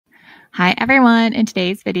Hi everyone! In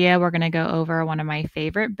today's video, we're going to go over one of my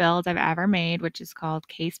favorite builds I've ever made, which is called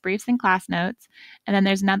Case Briefs and Class Notes. And then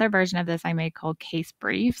there's another version of this I made called Case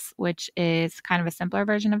Briefs, which is kind of a simpler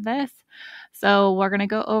version of this. So we're going to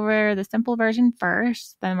go over the simple version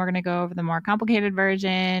first, then we're going to go over the more complicated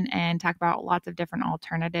version and talk about lots of different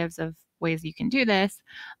alternatives of ways you can do this.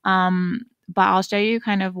 But I'll show you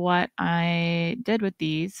kind of what I did with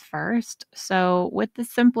these first. So with the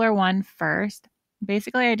simpler one first,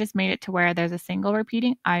 basically, I just made it to where there's a single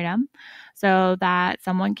repeating item so that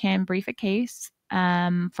someone can brief a case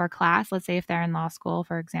for class. Let's say if they're in law school,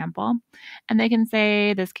 for example, and they can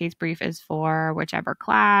say this case brief is for whichever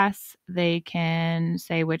class. They can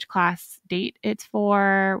say which class date it's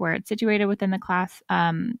for, where it's situated within the class's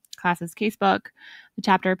casebook, the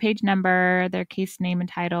chapter page number, their case name and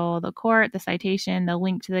title, the court, the citation, the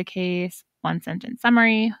link to the case, one sentence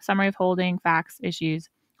summary of holding, facts,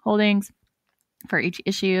 issues, holdings for each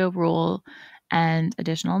issue, rule, and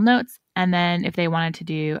additional notes. And then if they wanted to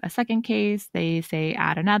do a second case, they say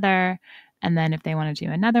add another. And then if they want to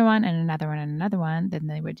do another one and another one and another one, then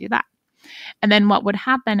they would do that. And then what would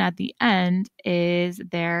happen at the end is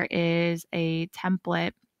there is a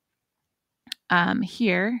template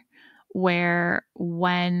here where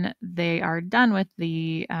when they are done with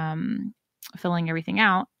the filling everything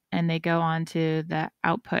out and they go on to the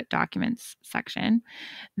output documents section,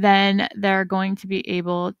 then they're going to be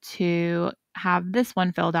able to have this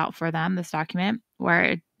one filled out for them, this document, where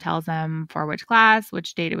it tells them for which class,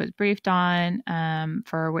 which date it was briefed on,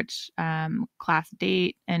 for which class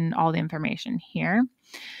date, and all the information here,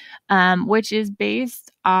 which is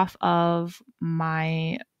based off of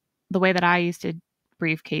the way that I used to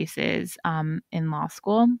brief cases in law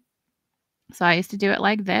school. So I used to do it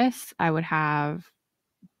like this. I would have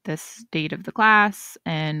this date of the class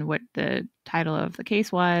and what the title of the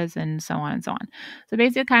case was, and so on and so on. So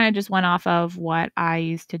basically, kind of just went off of what I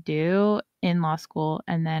used to do in law school,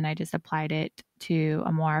 and then I just applied it to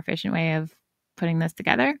a more efficient way of putting this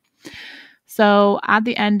together. So at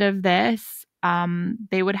the end of this,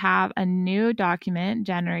 they would have a new document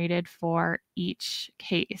generated for each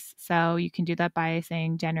case. So you can do that by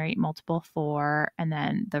saying generate multiple for, and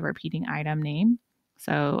then the repeating item name.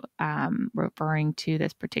 So referring to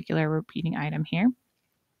this particular repeating item here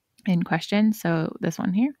in question. So this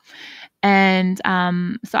one here. And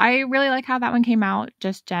so I really like how that one came out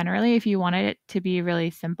just generally. If you wanted it to be really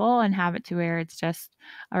simple and have it to where it's just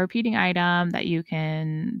a repeating item that you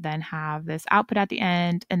can then have this output at the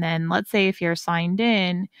end. And then let's say if you're signed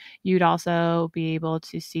in, you'd also be able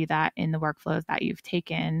to see that in the workflows that you've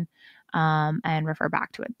taken and refer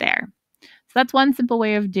back to it there. So that's one simple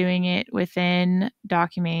way of doing it within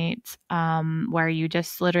Documate, where you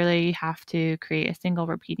just literally have to create a single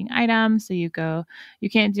repeating item. So you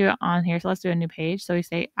can't do it on here. So let's do a new page. So we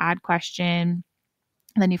say add question,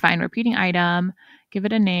 and then you find repeating item, give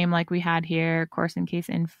it a name like we had here, course and case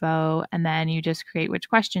info, and then you just create which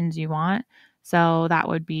questions you want. So that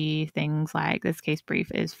would be things like this case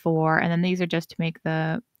brief is for, and then these are just to make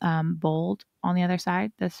the bold on the other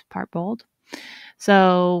side, this part bold.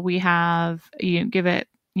 So you give it,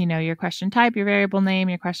 your question type, your variable name,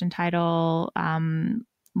 your question title.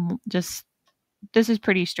 This is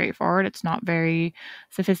pretty straightforward. It's not very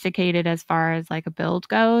sophisticated as far as like a build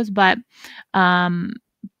goes, but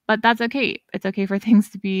that's okay. It's okay for things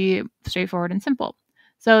to be straightforward and simple.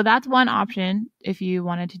 So that's one option if you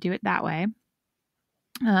wanted to do it that way,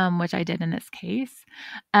 which I did in this case.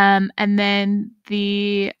 And then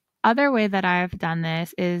the other way that I've done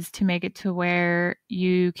this is to make it to where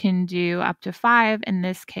you can do up to 5 in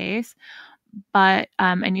this case, but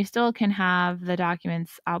and you still can have the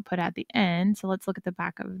documents output at the end. So let's look at the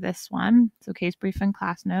back of this one. So case brief and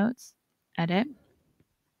class notes, edit.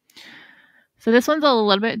 So this one's a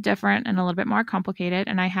little bit different and a little bit more complicated,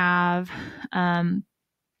 and I have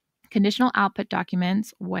conditional output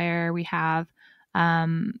documents where we have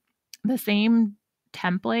the same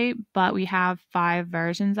template, but we have 5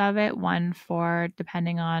 versions of it, one for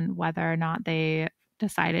depending on whether or not they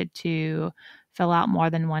decided to fill out more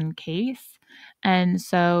than one case. And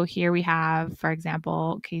so here we have, for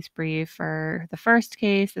example, case brief for the first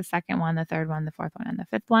case, the second one, the third one, the fourth one, and the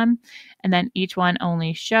fifth one. And then each one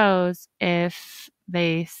only shows if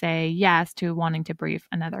they say yes to wanting to brief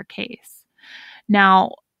another case.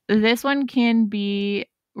 Now, this one can be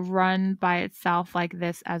run by itself like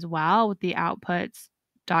this as well, with the outputs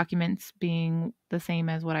documents being the same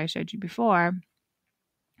as what I showed you before,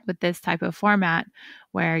 with this type of format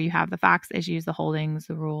where you have the facts, issues, the holdings,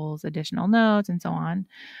 the rules, additional notes, and so on.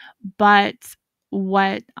 But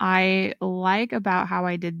what I like about how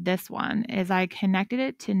I did this one is I connected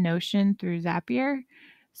it to Notion through Zapier.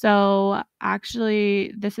 So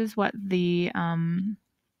actually, this is what the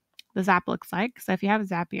Zap looks like. So if you have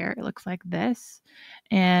Zapier, it looks like this.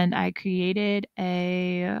 And I created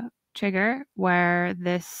a trigger where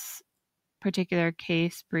this particular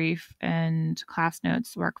case brief and class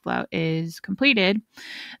notes workflow is completed.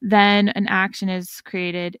 Then an action is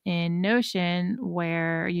created in Notion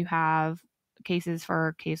where you have cases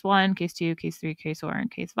for case 1, case 2, case 3, case 4, and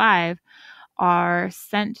case 5 are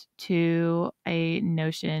sent to a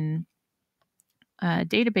Notion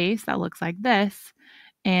database that looks like this.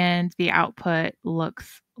 And the output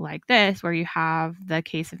looks like this, where you have the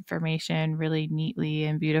case information really neatly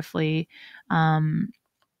and beautifully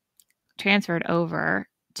transferred over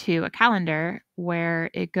to a calendar where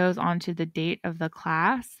it goes onto the date of the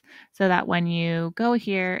class, so that when you go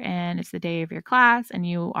here and it's the day of your class and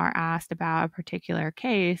you are asked about a particular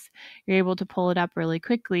case, you're able to pull it up really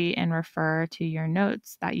quickly and refer to your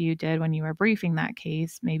notes that you did when you were briefing that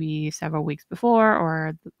case, maybe several weeks before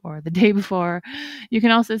or the day before. You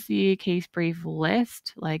can also see a case brief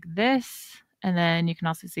list like this, and then you can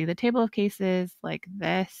also see the table of cases like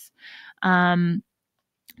this.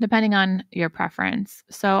 Depending on your preference.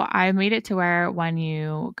 So I made it to where when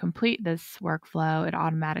you complete this workflow, it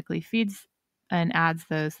automatically feeds and adds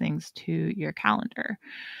those things to your calendar.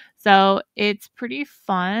 So it's pretty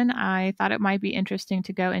fun. I thought it might be interesting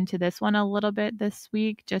to go into this one a little bit this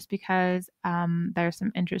week, just because there's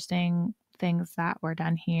some interesting things that were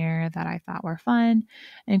done here that I thought were fun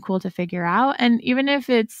and cool to figure out. And even if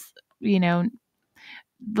it's,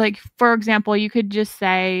 like, for example, you could just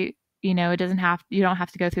say, you don't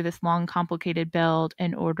have to go through this long, complicated build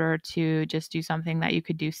in order to just do something that you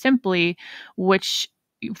could do simply, which,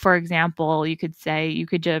 for example, you could say you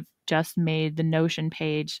could have just made the Notion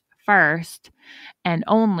page first and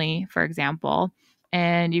only, for example,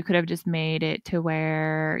 and you could have just made it to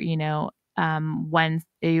where, when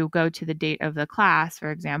you go to the date of the class, for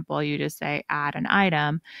example, you just say add an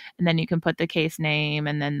item, and then you can put the case name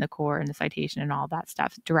and then the core and the citation and all that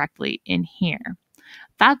stuff directly in here.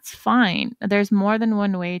 That's fine. There's more than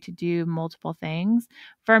one way to do multiple things.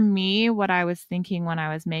 For me, what I was thinking when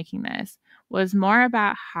I was making this was more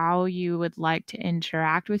about how you would like to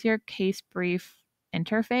interact with your case brief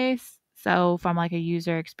interface. So from like a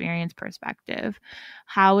user experience perspective,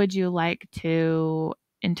 how would you like to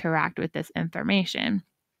interact with this information?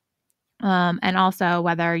 And also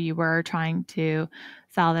whether you were trying to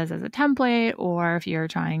sell this as a template, or if you're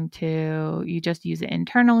trying to you just use it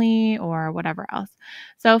internally or whatever else.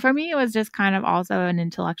 So for me, it was just kind of also an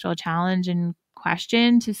intellectual challenge and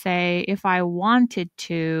question to say, if I wanted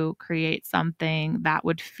to create something that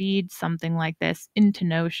would feed something like this into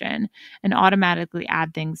Notion and automatically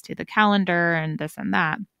add things to the calendar and this and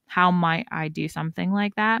that, how might I do something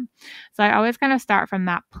like that? So I always kind of start from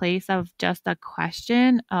that place of just a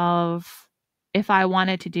question of, if I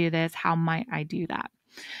wanted to do this, how might I do that?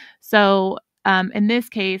 So in this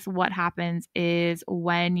case, what happens is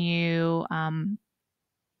when you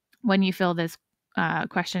fill this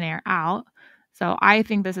questionnaire out. So I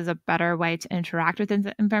think this is a better way to interact with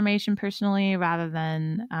this information personally, rather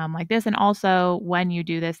than like this. And also, when you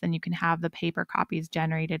do this, then you can have the paper copies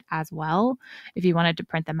generated as well if you wanted to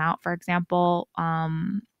print them out, for example,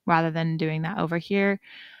 rather than doing that over here,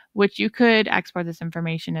 which you could export this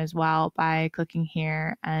information as well by clicking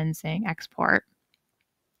here and saying export.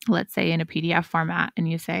 Let's say in a PDF format, and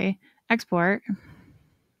you say export.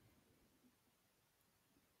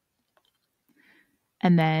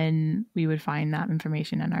 And then we would find that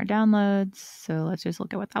information in our downloads. So let's just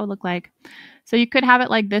look at what that would look like. So you could have it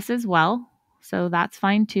like this as well. So that's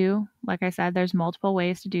fine too. Like I said, there's multiple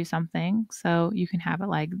ways to do something. So you can have it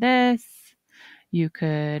like this. You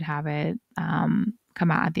could have it come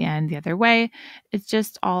out at the end the other way. It's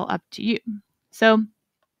just all up to you. So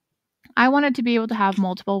I wanted to be able to have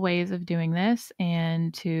multiple ways of doing this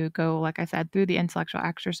and to go, like I said, through the intellectual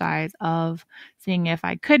exercise of seeing if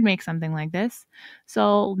I could make something like this.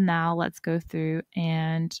 So now let's go through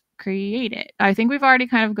and create it. I think we've already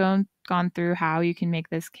kind of gone through how you can make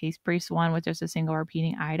this case briefs one with just a single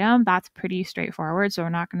repeating item. That's pretty straightforward. So we're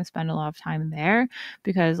not going to spend a lot of time there,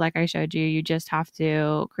 because like I showed you, you just have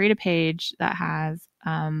to create a page that has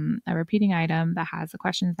a repeating item that has the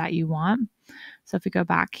questions that you want. So if we go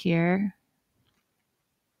back here,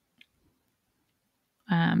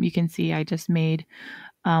 you can see I just made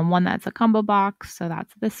one that's a combo box. So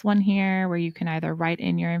that's this one here, where you can either write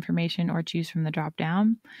in your information or choose from the drop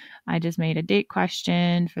down. I just made a date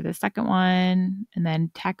question for the second one, and then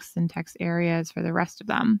text and text areas for the rest of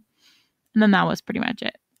them. And then that was pretty much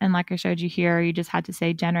it. And like I showed you here, you just had to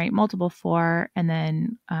say generate multiple for, and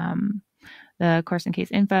then the course and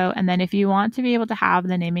case info. And then if you want to be able to have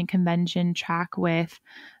the naming convention track with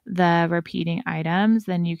the repeating items,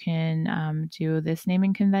 then you can do this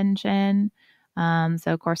naming convention.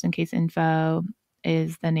 So course and case info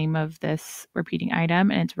is the name of this repeating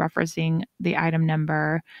item, and it's referencing the item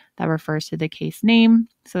number that refers to the case name,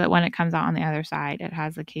 so that when it comes out on the other side, it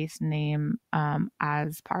has the case name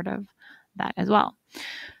as part of that as well.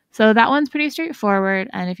 So that one's pretty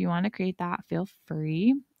straightforward, and if you want to create that, feel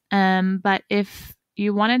free. But if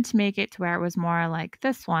you wanted to make it to where it was more like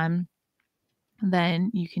this one,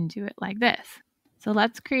 then you can do it like this. So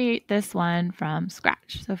let's create this one from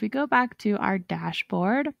scratch. So if we go back to our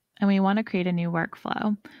dashboard and we want to create a new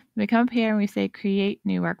workflow, we come up here and we say create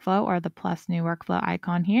new workflow, or the plus new workflow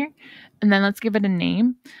icon here. And then let's give it a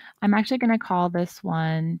name. I'm actually going to call this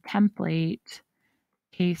one template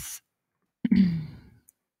case,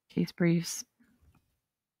 case briefs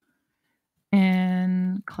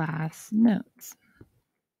and class notes.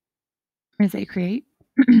 I'm going to say create.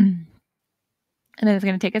 And then it's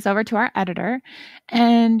going to take us over to our editor,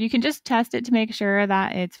 and you can just test it to make sure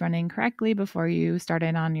that it's running correctly before you start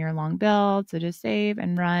in on your long build. So just save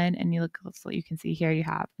and run, and you look, so you can see here you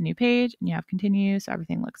have a new page and you have continue, so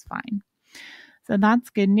everything looks fine. So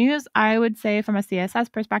that's good news. I would say from a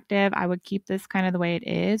CSS perspective, I would keep this kind of the way it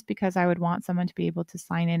is, because I would want someone to be able to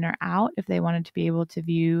sign in or out if they wanted to be able to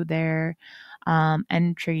view their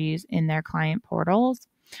entries in their client portals.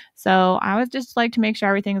 So I would just like to make sure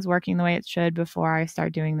everything is working the way it should before I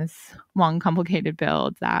start doing this long, complicated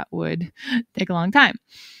build that would take a long time.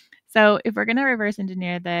 So if we're going to reverse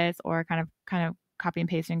engineer this, or kind of copy and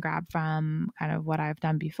paste and grab from kind of what I've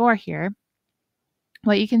done before here,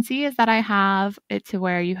 what you can see is that I have it to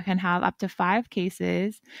where you can have up to 5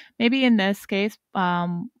 cases. Maybe in this case,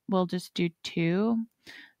 we'll just do 2.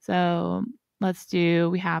 So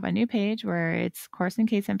we have a new page where it's course and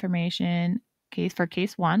case information, case for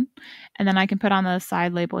case 1. And then I can put on the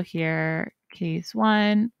side label here, case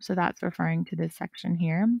 1. So that's referring to this section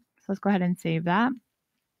here. So let's go ahead and save that.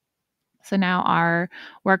 So now our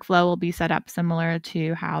workflow will be set up similar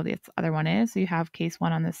to how this other one is. So you have case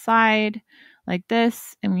 1 on this side like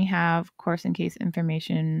this, and we have course and case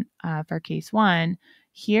information for case 1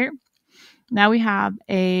 here. Now we have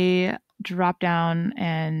a drop down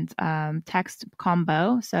and text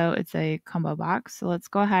combo. So it's a combo box. So let's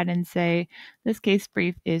go ahead and say this case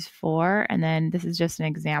brief is for, and then this is just an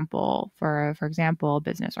example for example,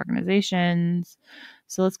 business organizations.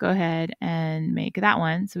 So let's go ahead and make that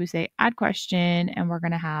one. So we say add question, and we're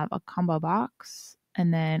going to have a combo box.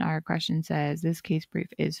 And then our question says this case brief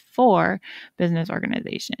is for business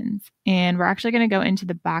organizations. And we're actually going to go into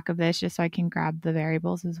the back of this just so I can grab the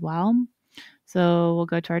variables as well. So we'll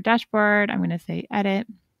go to our dashboard. I'm going to say edit.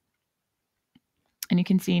 And you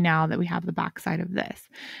can see now that we have the back side of this.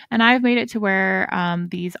 And I've made it to where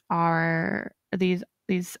these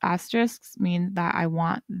asterisks mean that I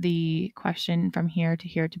want the question from here to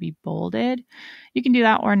here to be bolded. You can do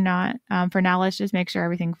that or not. For now, let's just make sure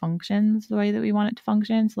everything functions the way that we want it to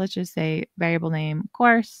function. So let's just say variable name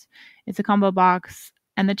course. It's a combo box.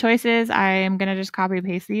 And the choices, I am going to just copy and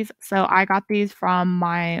paste these. So I got these from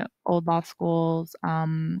my old law school's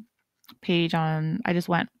page on, I just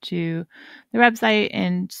went to the website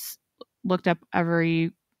and looked up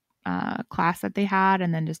every class that they had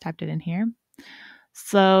and then just typed it in here.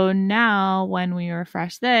 So now when we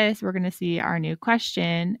refresh this, we're going to see our new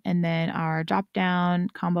question and then our drop down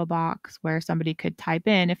combo box where somebody could type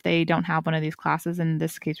in, if they don't have one of these classes, in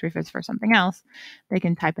this case brief is for something else, they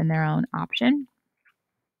can type in their own option.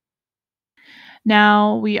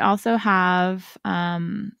 Now we also have,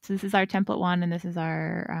 so this is our template one, and this is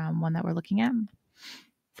our one that we're looking at.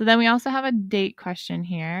 So then we also have a date question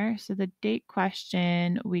here. So the date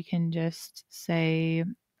question, we can just say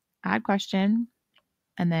add question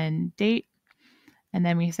and then date. And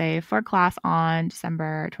then we say for class on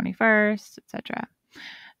December 21st, etc.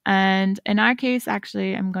 And in our case,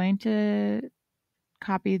 actually, I'm going to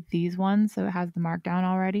copy these ones so it has the markdown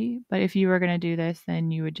already. But if you were going to do this, then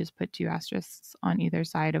you would just put 2 asterisks on either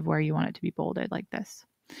side of where you want it to be bolded like this.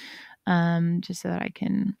 Just so that I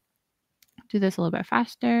can do this a little bit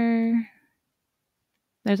faster.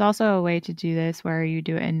 There's also a way to do this where you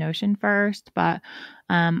do it in Notion first, but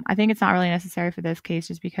I think it's not really necessary for this case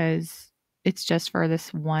just because it's just for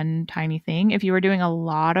this one tiny thing. If you were doing a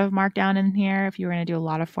lot of markdown in here, if you were going to do a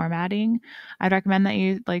lot of formatting, I'd recommend that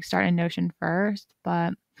you start in Notion first.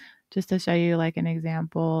 But just to show you an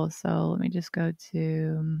example, so let me just go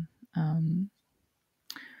to,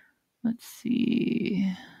 let's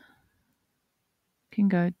see, can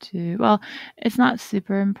go to, well, it's not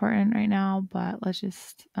super important right now, but let's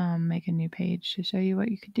just make a new page to show you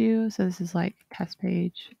what you could do. So this is like test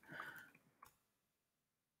page.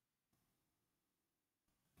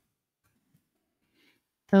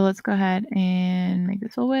 So let's go ahead and make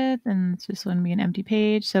this full width, and it's just going to be an empty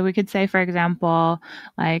page. So we could say, for example,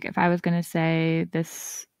 like if I was going to say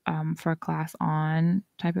this for class on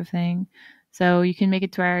type of thing. So you can make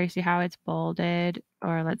it to where you see how it's bolded,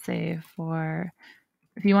 or let's say for,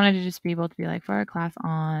 if you wanted to just be able to be like for a class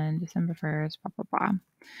on December 1st, blah, blah, blah.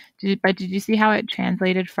 But did you see how it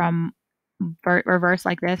translated from reverse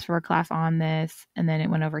like this for a class on this, and then it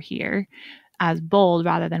went over here as bold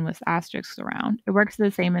rather than with asterisks around? It works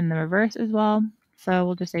the same in the reverse as well. So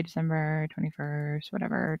we'll just say December 21st,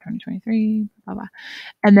 whatever, 2023, blah, blah.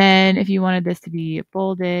 And then if you wanted this to be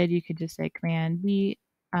bolded, you could just say Command B.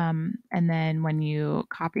 And then when you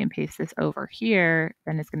copy and paste this over here,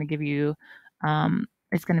 then it's going to give you,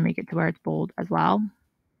 it's going to make it to where it's bold as well.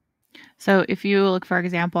 So if you look, for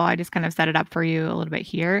example, I just kind of set it up for you a little bit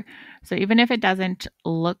here. So even if it doesn't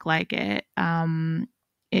look like it,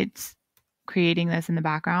 it's creating this in the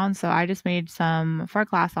background. So I just made some for a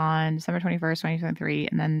class on December 21st, 2023,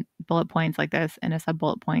 and then bullet points like this in a sub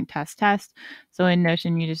bullet point test. So in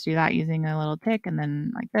Notion, you just do that using a little tick and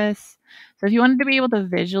then like this. So if you wanted to be able to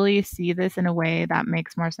visually see this in a way that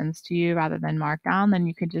makes more sense to you rather than Markdown, then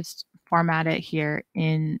you could just format it here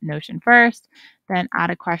in Notion first, then add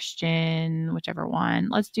a question, whichever one.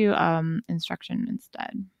 Let's do instruction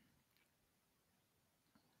instead.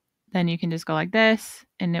 Then you can just go like this,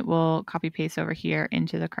 and it will copy paste over here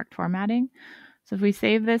into the correct formatting. So if we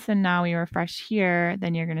save this and now we refresh here,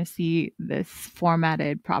 then you're going to see this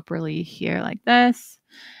formatted properly here like this,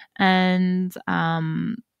 and so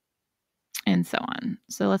on.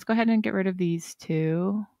 So let's go ahead and get rid of these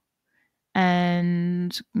two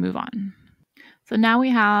and move on. So now we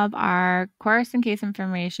have our course and case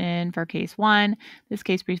information for case 1. This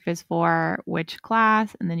case brief is for which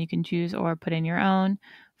class, and then you can choose or put in your own.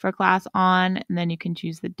 For class on, and then you can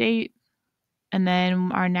choose the date. And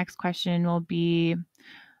then our next question will be,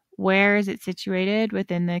 where is it situated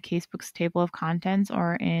within the casebook's table of contents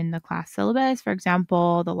or in the class syllabus? For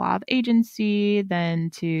example, the law of agency, then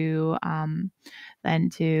to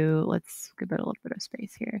let's give it a little bit of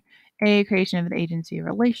space here. A creation of the agency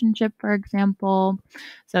relationship, for example.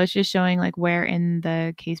 So it's just showing like where in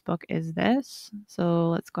the casebook is this. So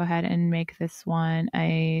let's go ahead and make this one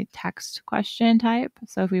a text question type.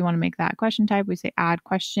 So if we want to make that question type, we say add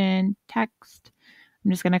question text. I'm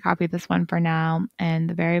just going to copy this one for now and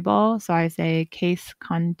the variable. So I say case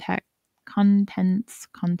contents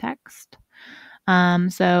context.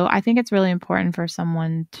 So I think it's really important for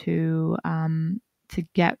someone to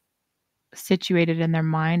get situated in their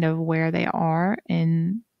mind of where they are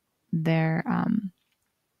in their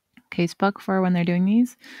casebook for when they're doing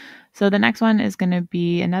these. So the next one is going to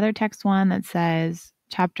be another text one that says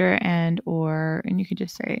chapter and you could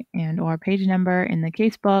just say and or page number in the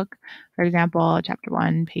casebook. For example, chapter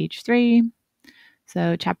 1, page 3.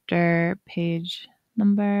 So chapter, page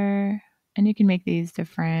number, and you can make these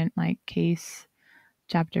different like case,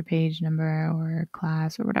 chapter, page number, or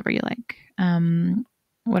class, or whatever you like.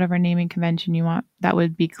 Whatever naming convention you want that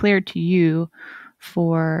would be clear to you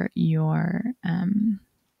for your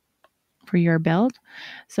build.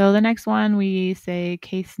 So the next one, we say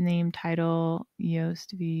case name title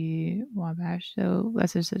Yoast v. Wabash. So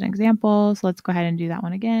that's just an example. So let's go ahead and do that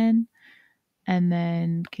one again. And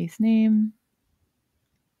then case name.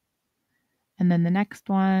 And then the next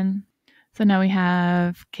one. So now we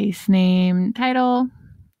have case name title.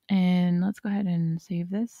 And let's go ahead and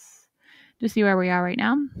save this to see where we are right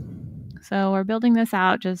now. So we're building this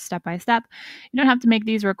out just step by step. You don't have to make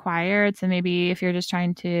these required. So maybe if you're just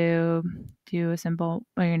trying to do a simple,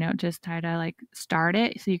 or, just try to like start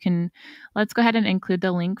it. So you can, let's go ahead and include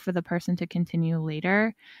the link for the person to continue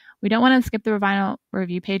later. We don't want to skip the final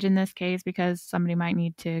review page in this case because somebody might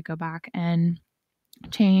need to go back and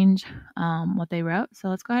change what they wrote. So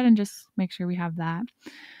let's go ahead and just make sure we have that.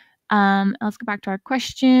 Let's go back to our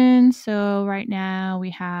question. So right now we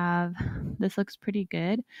have, this looks pretty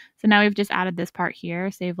good. So now we've just added this part here,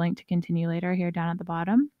 save link to continue later here down at the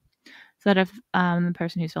bottom. So that if the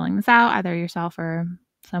person who's filling this out, either yourself or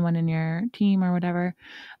someone in your team or whatever,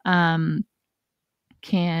 can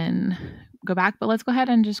go back. But let's go ahead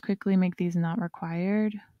and just quickly make these not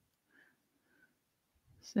required.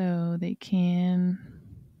 So they can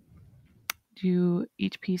do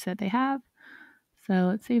each piece that they have. So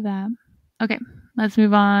let's save that. Okay, let's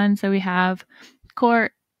move on. So we have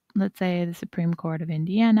court, let's say the Supreme Court of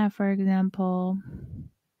Indiana, for example.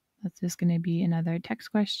 That's just going to be another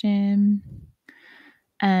text question.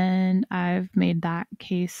 And I've made that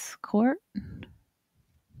case court.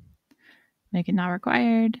 Make it not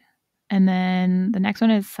required. And then the next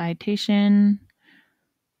one is citation.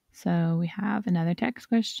 So we have another text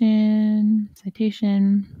question,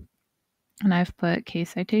 citation, and I've put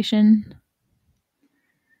case citation.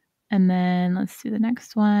 And then let's do the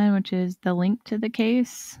next one, which is the link to the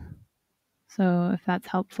case. So if that's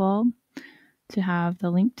helpful to have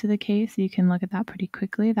the link to the case, you can look at that pretty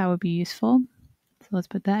quickly. That would be useful. So let's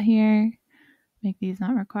put that here, make these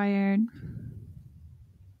not required.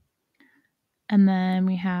 And then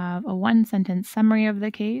we have a 1-sentence summary of the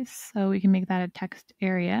case. So we can make that a text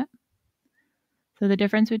area. So the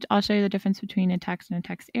difference, which I'll show you the difference between a text and a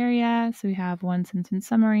text area. So we have 1-sentence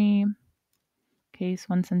summary, case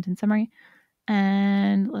 1-sentence summary.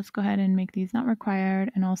 And let's go ahead and make these not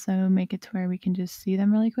required and also make it to where we can just see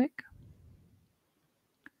them really quick.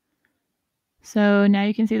 So now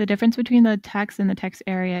you can see the difference between the text and the text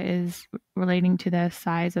area is relating to the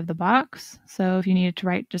size of the box. So if you needed to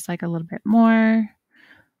write just like a little bit more,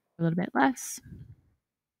 a little bit less.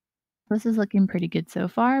 This is looking pretty good so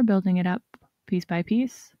far, building it up piece by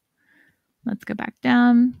piece. Let's go back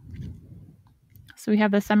down. So we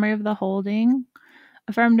have the summary of the holding.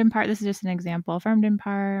 Affirmed in part, this is just an example. Affirmed in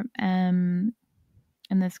part, and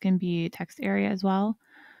this can be text area as well.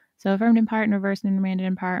 So affirmed in part and reversed and remanded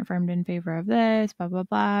in part, affirmed in favor of this, blah, blah,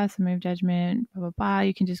 blah, summary of judgment, blah, blah, blah.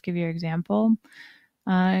 You can just give your example.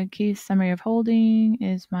 Case summary of holding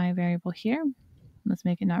is my variable here. Let's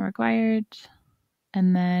make it not required.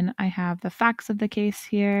 And then I have the facts of the case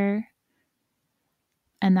here.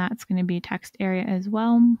 And that's going to be text area as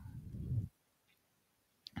well.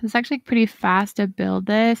 It's actually pretty fast to build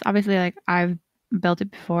this. Obviously, like I've built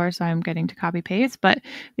it before, so I'm getting to copy paste. But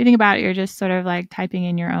if you think about it, you're just sort of like typing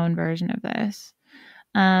in your own version of this.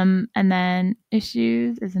 And then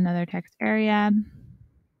issues is another text area.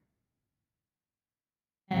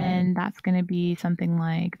 And that's going to be something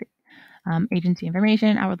like agency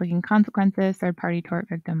information, outward-looking consequences, third-party tort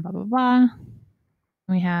victim, blah, blah, blah.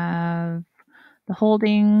 We have the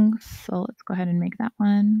holdings. So let's go ahead and make that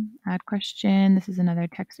one. Add question. This is another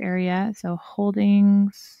text area. So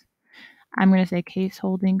holdings. I'm going to say case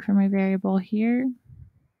holding for my variable here.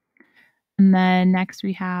 And then next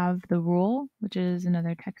we have the rule, which is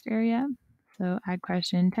another text area. So add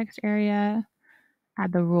question, text area,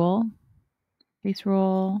 add the rule, case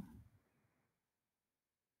rule.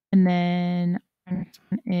 And then next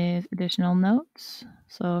one is additional notes.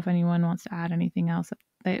 So if anyone wants to add anything else that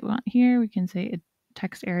they want here, we can say a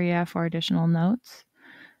text area for additional notes.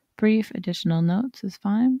 Brief additional notes is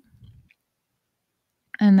fine.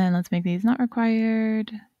 And then let's make these not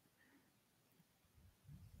required.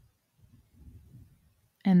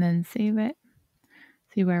 And then save it.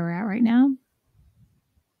 See where we're at right now.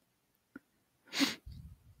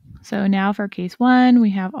 So now for case 1,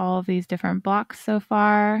 we have all of these different blocks so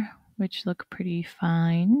far, which look pretty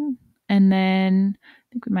fine. And then I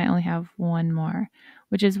think we might only have one more,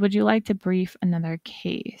 which is, would you like to brief another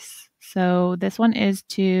case? So this one is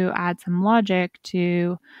to add some logic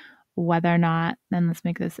to whether or not, then let's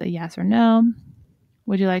make this a yes or no.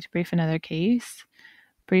 Would you like to brief another case?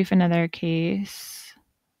 Brief another case.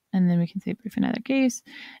 And then we can say brief another case,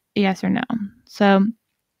 yes or no. So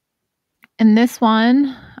in this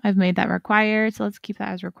one, I've made that required. So let's keep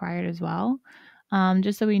that as required as well.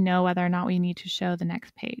 Just so we know whether or not we need to show the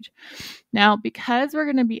next page. Now, because we're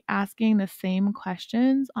going to be asking the same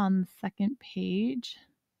questions on the second page,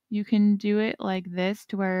 you can do it like this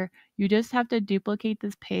to where you just have to duplicate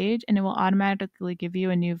this page and it will automatically give you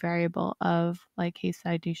a new variable of like case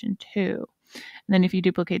citation 2. And then if you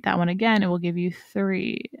duplicate that one again, it will give you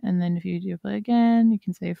 3. And then if you duplicate again, you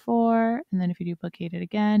can say 4. And then if you duplicate it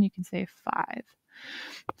again, you can say 5.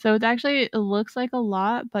 So it looks like a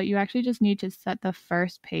lot, but you actually just need to set the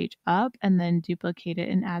first page up and then duplicate it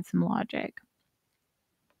and add some logic.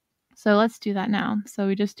 So let's do that now. So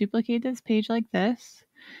we just duplicate this page like this.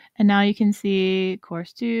 And now you can see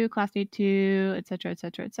course 2, class date 2, etc.,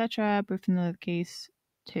 etc., etc., proof in the case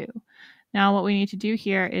 2. Now what we need to do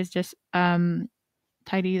here is just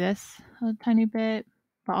tidy this a tiny bit.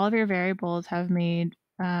 But all of your variables have been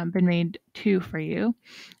made 2 for you.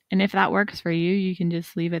 And if that works for you, you can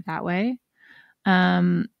just leave it that way.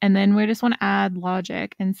 And then we just want to add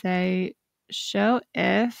logic and say, show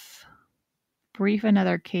if brief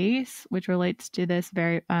another case, which relates to this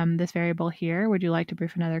variable here. Would you like to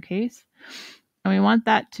brief another case? And we want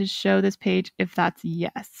that to show this page if that's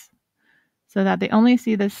yes, so that they only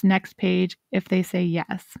see this next page if they say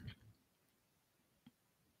yes.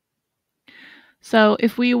 So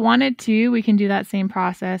if we wanted to, we can do that same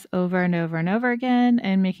process over and over and over again,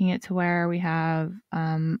 and making it to where we have,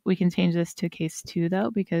 we can change this to case 2 though,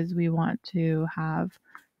 because we want to have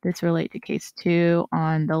this relate to case 2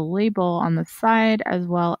 on the label on the side as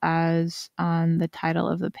well as on the title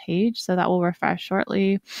of the page. So that will refresh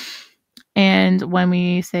shortly. And when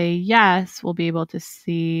we say yes, we'll be able to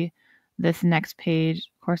see this next page,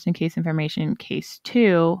 course and case information, case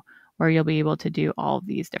 2, where you'll be able to do all of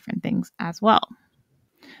these different things as well.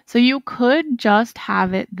 So you could just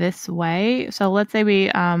have it this way. So let's say we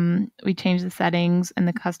change the settings and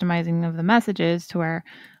the customizing of the messages to where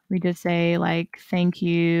we just say like, thank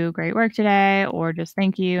you, great work today, or just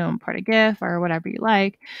thank you and put a GIF or whatever you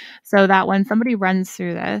like. So that when somebody runs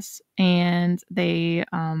through this and they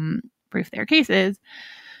brief their cases,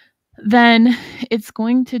 then it's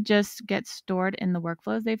going to just get stored in the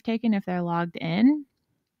workflows they've taken if they're logged in.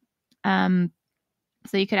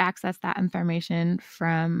 So you could access that information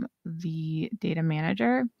from the data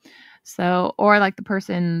manager. So, or like the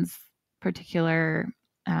person's particular,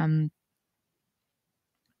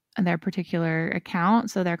 their particular account,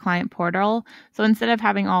 so their client portal. So instead of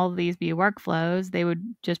having all of these be workflows, they would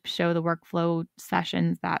just show the workflow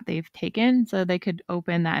sessions that they've taken. So they could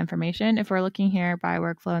open that information. If we're looking here by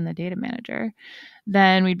workflow in the data manager,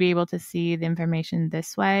 then we'd be able to see the information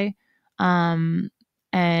this way.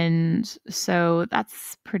 And so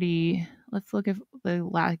that's pretty, let's look at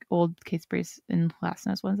the old case briefs and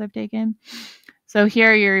classness ones I've taken. So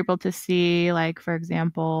here you're able to see, like, for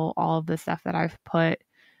example, all of the stuff that I've put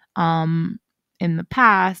in the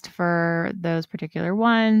past for those particular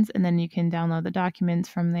ones. And then you can download the documents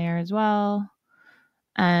from there as well.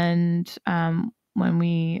 And when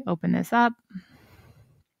we open this up,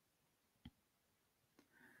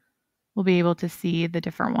 we'll be able to see the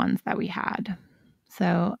different ones that we had.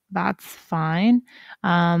 So that's fine.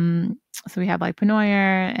 So we have like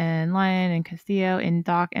Penoyer and Lion and Castillo in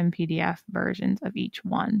doc and PDF versions of each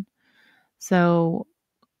one. So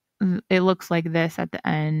it looks like this at the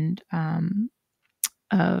end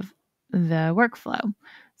of the workflow.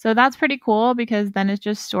 So that's pretty cool because then it's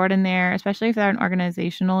just stored in there, especially if they're an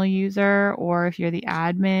organizational user or if you're the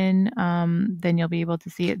admin, then you'll be able to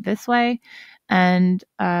see it this way. And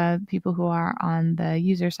people who are on the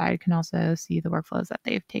user side can also see the workflows that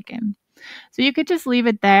they've taken. So you could just leave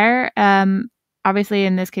it there. Obviously,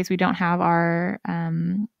 in this case, we don't have our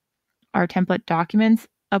template documents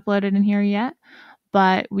uploaded in here yet,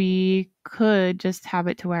 but we could just have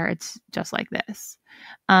it to where it's just like this.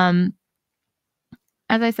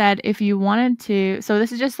 As I said, if you wanted to, so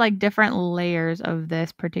this is just like different layers of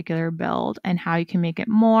this particular build and how you can make it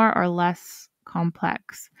more or less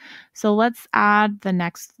complex. So let's add the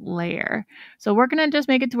next layer. So we're going to just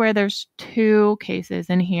make it to where there's 2 cases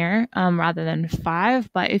in here rather than 5.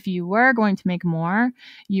 But if you were going to make more,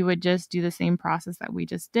 you would just do the same process that we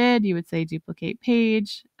just did. You would say duplicate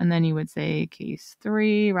page, and then you would say case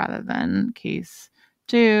 3 rather than case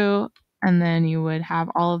 2. And then you would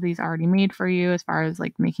have all of these already made for you as far as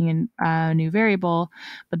like making a new variable.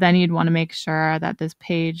 But then you'd want to make sure that this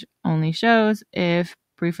page only shows if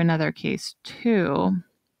brief another case 2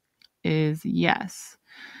 is yes.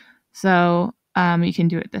 So you can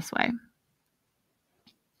do it this way.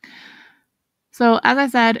 So as I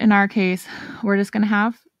said, in our case, we're just going to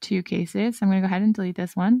have 2 cases. I'm going to go ahead and delete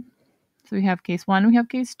this one. So we have case 1, we have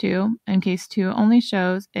case 2, and case 2 only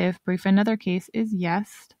shows if brief another case is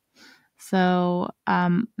yes. So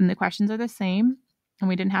and the questions are the same, and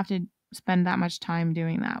we didn't have to spend that much time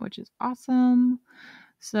doing that, which is awesome.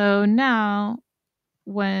 So now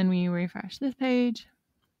when we refresh this page,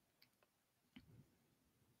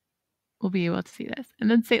 we'll be able to see this.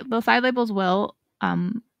 And then the side labels will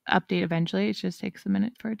update eventually. It just takes a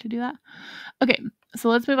minute for it to do that. Okay, so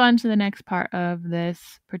let's move on to the next part of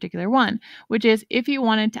this particular one, which is if you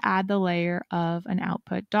wanted to add the layer of an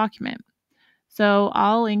output document. So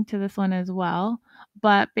I'll link to this one as well.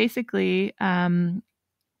 But basically,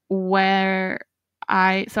 where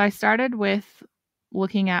I started with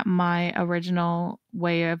looking at my original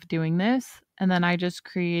way of doing this, and then I just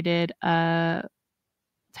created a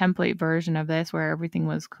template version of this where everything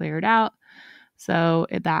was cleared out. So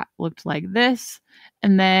that looked like this.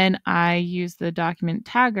 And then I used the document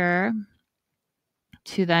tagger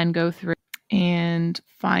to then go through and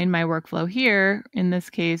find my workflow here. In this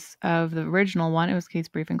case of the original one, it was case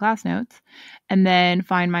brief and class notes, and then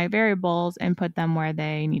find my variables and put them where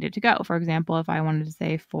they needed to go. For example, if I wanted to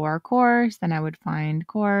say for course, then I would find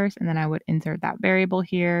course, and then I would insert that variable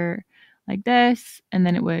here like this, and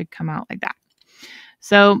then it would come out like that.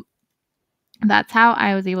 So that's how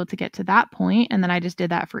I was able to get to that point, and then I just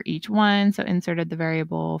did that for each one. So inserted the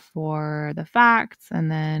variable for the facts,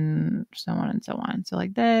 and then so on and so on. So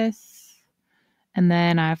like this, and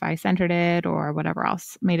then if I centered it or whatever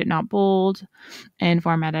else, made it not bold, and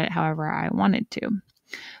formatted it however I wanted to.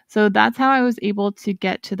 So that's how I was able to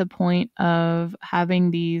get to the point of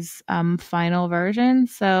having these final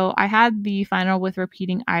versions. So I had the final with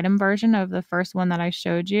repeating item version of the first one that I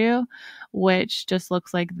showed you, which just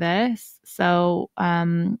looks like this. So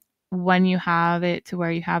when you have it to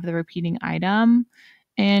where you have the repeating item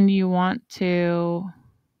and you want to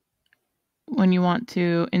when you want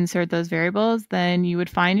to insert those variables, then you would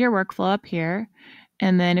find your workflow up here.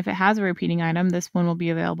 And then if it has a repeating item, this one will be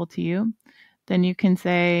available to you. Then you can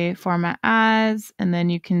say format as, and then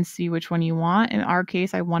you can see which one you want. In our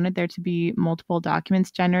case, I wanted there to be multiple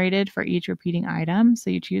documents generated for each repeating item. So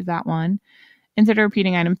you choose that one. Insert a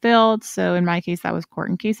repeating item field. So in my case, that was court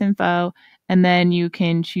and case info. And then you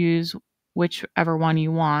can choose whichever one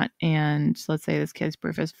you want. And so let's say this case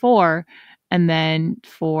proof is 4, and then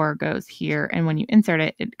 4 goes here. And when you insert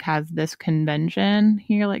it, it has this convention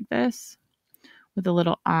here like this with a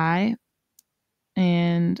little I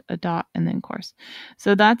and a dot and then course.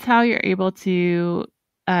 So that's how you're able to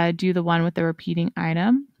do the one with the repeating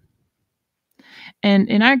item. And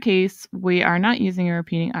in our case, we are not using a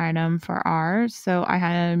repeating item for ours. So I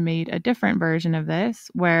had made a different version of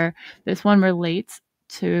this where this one relates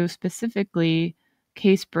to specifically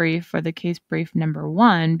case brief for the case brief number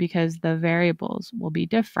 1 because the variables will be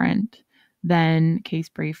different than case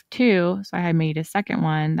brief 2. So I had made a second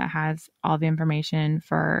one that has all the information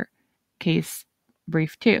for case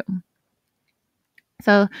brief 2.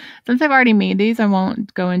 So since I've already made these, I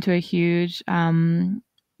won't go into a huge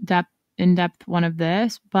in-depth one of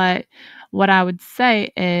this, but what I would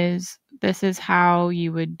say is this is how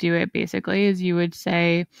you would do it basically is you would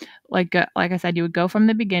say, like I said, you would go from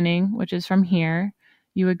the beginning, which is from here.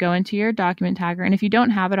 You would go into your document tagger, and if you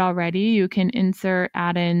don't have it already, you can insert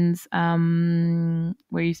add-ins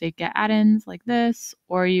where you say get add-ins like this,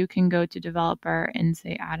 or you can go to developer and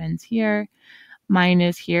say add-ins here. Mine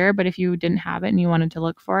is here, but if you didn't have it and you wanted to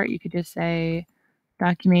look for it, you could just say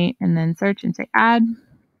Documate and then search and say add.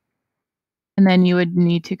 And then you would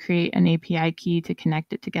need to create an API key to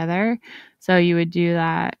connect it together. So you would do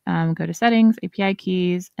that, go to settings, API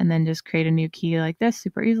keys, and then just create a new key like this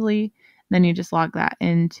super easily. Then you just log that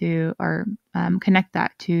into or connect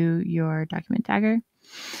that to your document tagger.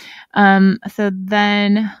 So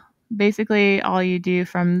then basically all you do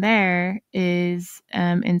from there is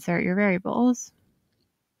insert your variables.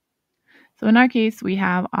 So in our case, we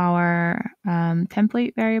have our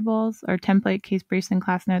template variables or template case briefs and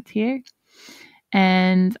class notes here.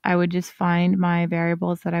 And I would just find my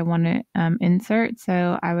variables that I want to insert.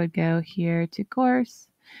 So I would go here to course,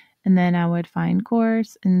 and then I would find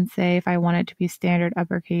course and say if I want it to be standard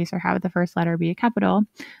uppercase or have the first letter be a capital,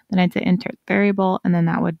 then I'd say insert variable, and then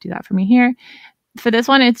that would do that for me here. For this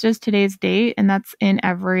one, it's just today's date, and that's in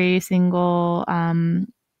every single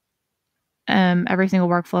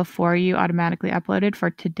workflow for you automatically uploaded for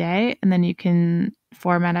today, and then you can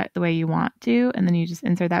format it the way you want to, and then you just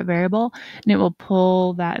insert that variable and it will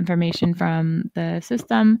pull that information from the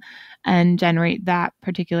system and generate that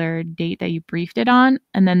particular date that you briefed it on.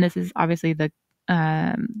 And then this is obviously the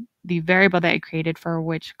variable that I created for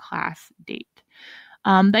which class date.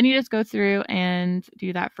 Then you just go through and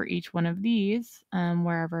do that for each one of these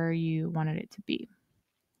wherever you wanted it to be.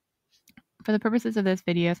 For the purposes of this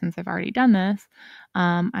video, since I've already done this,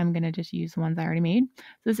 I'm going to just use the ones I already made.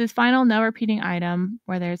 So this is final no repeating item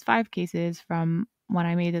where there's 5 cases from when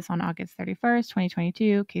I made this on August 31st,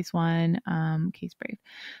 2022, case 1, case brief.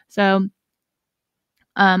 So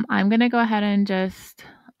I'm going to go ahead and just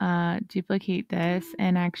duplicate this,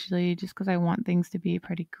 and actually just because I want things to be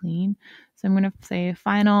pretty clean. So I'm going to say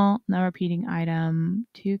final no repeating item,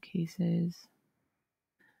 2 cases.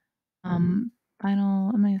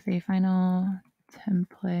 I'm going to say final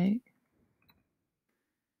template,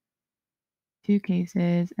 2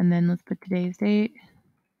 cases, and then let's put today's date,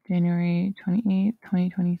 January 28th,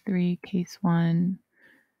 2023, case 1,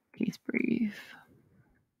 case brief.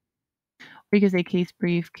 Or you could say case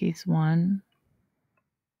brief, case 1.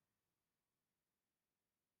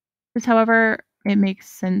 Just however it makes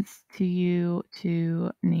sense to you to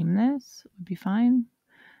name this would be fine.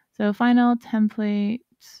 So final template,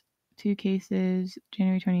 2 cases,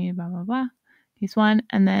 January 28th, blah, blah, blah. Case 1,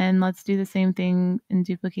 and then let's do the same thing and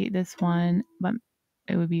duplicate this one, but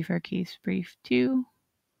it would be for case brief 2.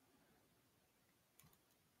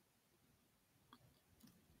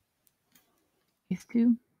 Case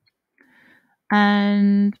 2.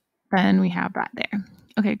 And then we have that there.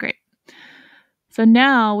 Okay, great. So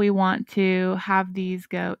now we want to have these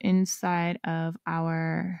go inside of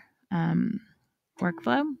our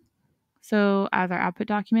workflow. So as our output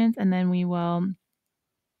documents, and then we will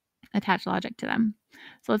attach logic to them.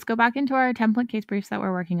 So let's go back into our template case briefs that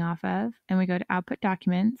we're working off of, and we go to output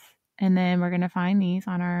documents, and then we're going to find these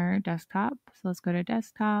on our desktop. So let's go to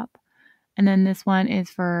desktop, and then this one is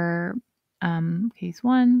for case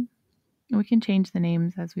 1. We can change the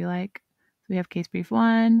names as we like. So we have case brief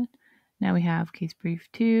 1. Now we have case brief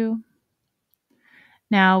 2.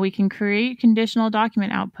 Now we can create conditional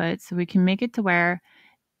document outputs. So we can make it to where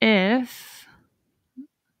if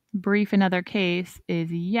brief another case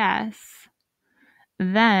is yes,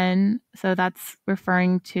 then, so that's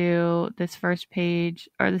referring to this first page,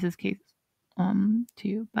 or this is case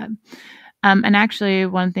 2, but, and actually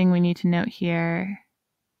one thing we need to note here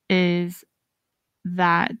is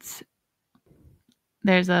that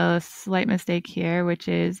there's a slight mistake here, which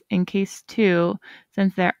is in case 2,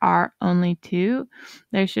 since there are only 2,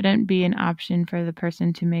 there shouldn't be an option for the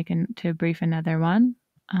person to brief another one.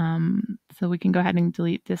 So we can go ahead and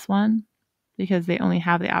delete this one because they only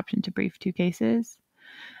have the option to brief 2 cases.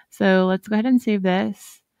 So let's go ahead and save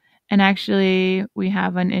this. And actually, we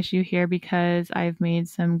have an issue here because I've made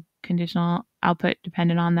some conditional output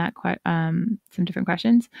dependent on that, some different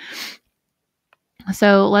questions.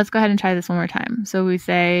 So let's go ahead and try this one more time. So we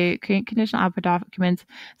say create conditional output documents.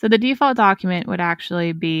 So the default document would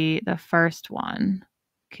actually be the first one,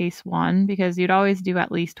 case 1, because you'd always do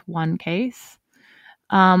at least one case.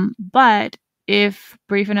 But if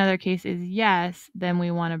brief another case is yes, then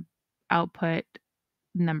we want to output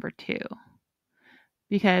number 2,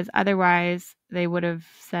 because otherwise they would have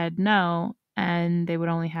said no and they would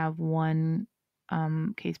only have one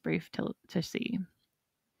case brief to see.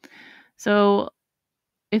 So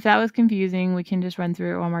if that was confusing, we can just run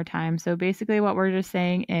through it one more time. So basically what we're just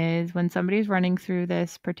saying is when somebody's running through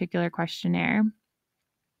this particular questionnaire,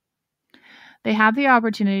 they have the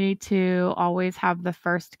opportunity to always have the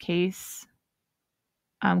first case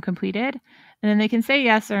completed, and then they can say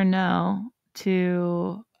yes or no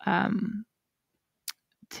to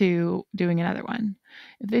doing another one.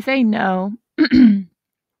 If they say no,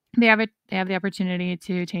 they have the opportunity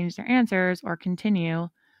to change their answers or continue,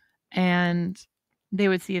 and they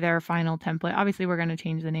would see their final template. Obviously, we're going to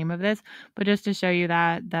change the name of this, but just to show you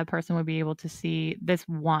that that person would be able to see this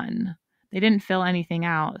one. They didn't fill anything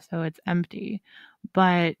out, so it's empty,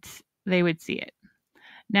 but they would see it.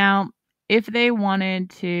 Now, if they wanted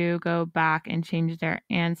to go back and change their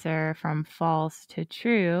answer from false to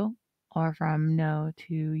true, or from no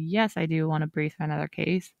to yes, I do want to brief another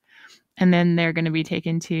case, and then they're going to be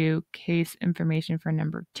taken to case information for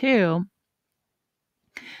number 2,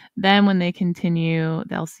 then when they continue,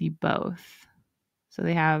 they'll see both. So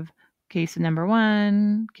they have case number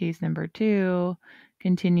 1, case number 2,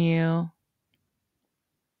 continue.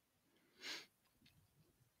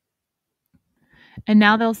 And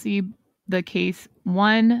now they'll see the case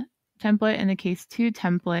 1 template and the case 2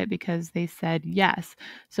 template because they said yes.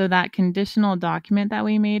 So that conditional document that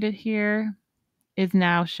we made it here is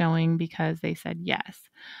now showing because they said yes.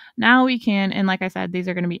 Now we can, and like I said, these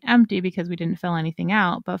are going to be empty because we didn't fill anything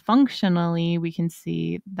out, but functionally we can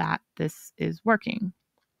see that this is working.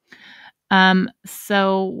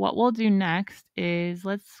 So what we'll do next is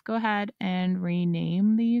let's go ahead and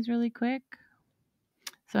rename these really quick.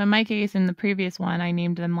 So in my case, in the previous one, I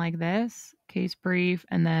named them like this, case brief,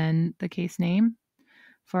 and then the case name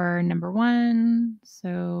for number 1.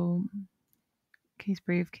 So case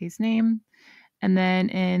brief, case name. And then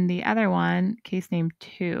in the other one, case name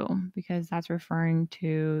 2, because that's referring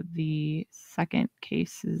to the second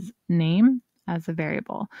case's name as a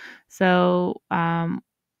variable. So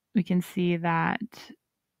we can see that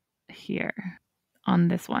here on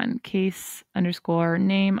this one, case underscore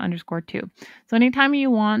name underscore 2. So anytime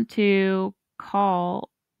you want to call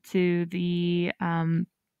to the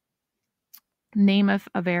name of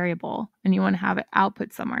a variable and you want to have it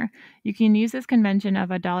output somewhere, you can use this convention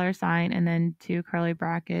of a $sign and then 2 curly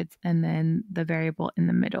brackets and then the variable in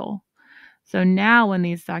the middle. So now when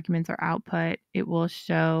these documents are output, it will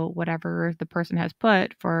show whatever the person has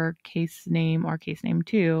put for case name or case name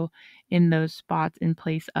 2 in those spots in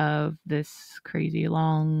place of this crazy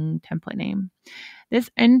long template name. This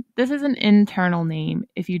is an internal name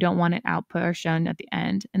if you don't want it output or shown at the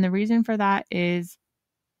end. And the reason for that is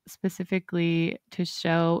specifically to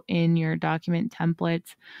show in your document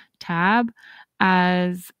templates tab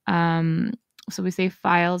as, so we say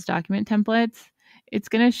files, document templates, it's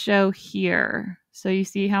going to show here. So you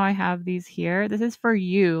see how I have these here? This is for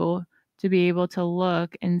you to be able to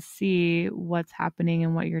look and see what's happening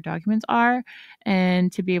and what your documents are,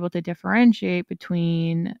 and to be able to differentiate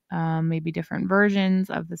between maybe different versions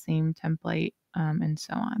of the same template, and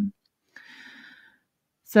so on.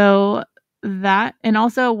 So that, and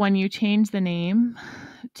also when you change the name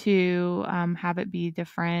to have it be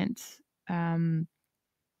different,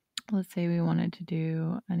 let's say we wanted to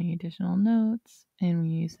do any additional notes and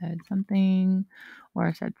we said something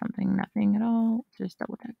or said something, nothing at all, just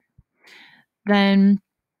double check. Then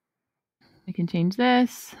we can change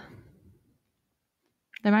this.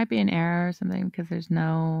 There might be an error or something because there's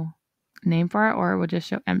no name for it, or it will just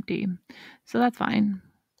show empty. So that's fine.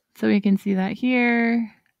 So we can see that here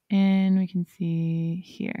and we can see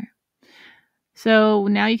here. So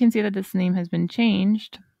now you can see that this name has been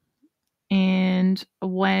changed. And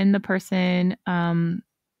when the person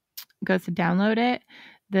goes to download it,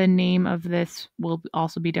 the name of this will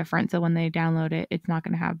also be different. So when they download it, it's not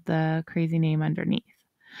going to have the crazy name underneath.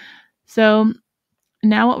 So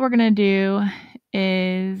now what we're going to do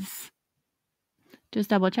is just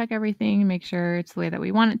double check everything, make sure it's the way that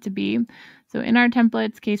we want it to be. So in our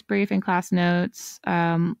templates, case brief and class notes,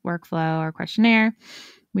 workflow or questionnaire,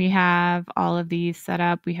 we have all of these set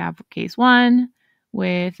up. We have case 1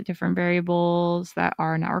 with different variables that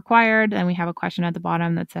are not required. Then we have a question at the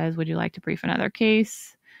bottom that says, would you like to brief another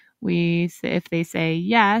case? If they say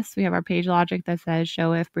yes, we have our page logic that says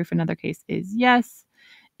show if brief another case is yes.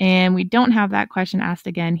 And we don't have that question asked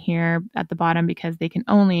again here at the bottom because they can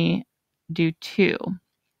only do 2.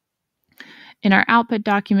 In our output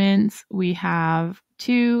documents, we have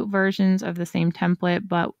 2 versions of the same template,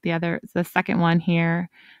 but the second one here,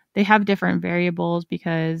 they have different variables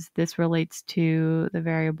because this relates to the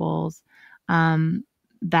variables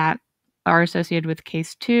that are associated with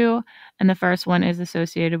case 2, and the first one is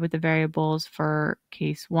associated with the variables for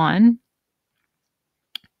case 1.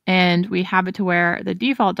 And we have it to where the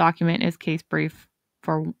default document is case brief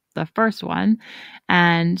for the first one,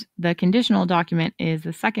 and the conditional document is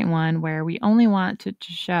the second one, where we only want to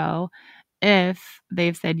show if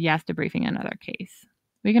they've said yes to briefing another case.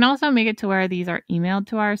 We can also make it to where these are emailed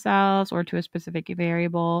to ourselves or to a specific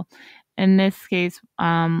variable. In this case,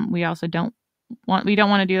 we don't want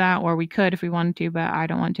to do that, or we could if we wanted to, but I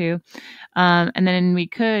don't want to. And then we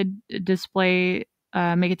could display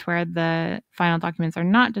make it to where the final documents are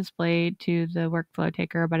not displayed to the workflow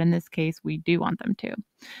taker, but in this case, we do want them to.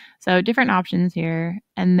 So different options here.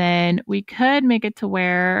 And then we could make it to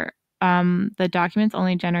where the documents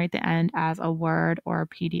only generate the end as a Word or a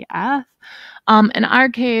PDF. In our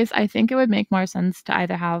case, I think it would make more sense to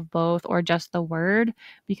either have both or just the Word,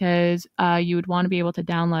 because you would want to be able to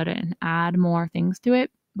download it and add more things to it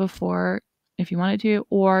before, if you wanted to,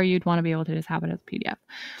 or you'd want to be able to just have it as PDF.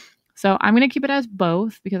 So I'm going to keep it as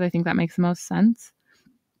both because I think that makes the most sense.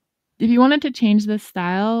 If you wanted to change this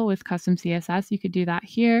style with custom CSS, you could do that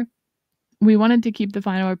here. We wanted to keep the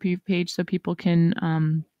final review page so people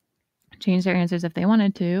can change their answers if they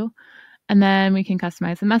wanted to. And then we can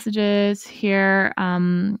customize the messages here.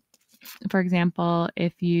 For example,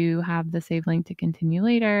 if you have the save link to continue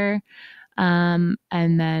later. And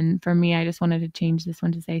then for me, I just wanted to change this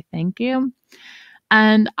one to say thank you.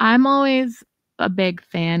 And I'm always a big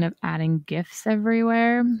fan of adding GIFs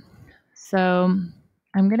everywhere. So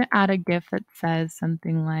I'm going to add a GIF that says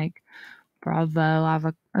something like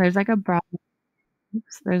bravo. There's like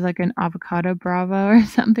an avocado bravo or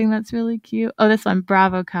something that's really cute. Oh, this one,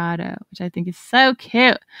 bravocado, which I think is so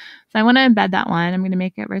cute. So I want to embed that one. I'm going to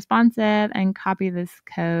make it responsive and copy this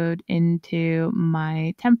code into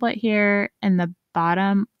my template here in the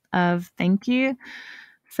bottom of thank you.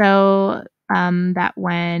 So that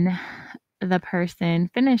when the person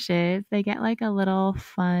finishes, they get like a little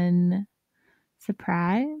fun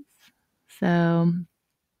surprise. So,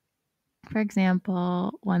 for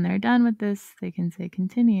example, when they're done with this, they can say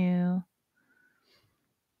continue.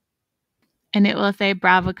 And it will say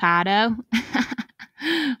bravocado,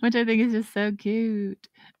 which I think is just so cute.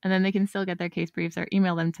 And then they can still get their case briefs or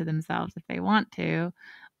email them to themselves if they want to.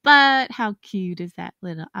 But how cute is that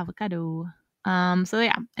little avocado? So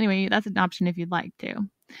yeah, anyway, that's an option if you'd like to.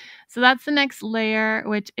 So that's the next layer,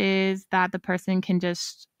 which is that the person you can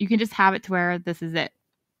just have it to where this is it.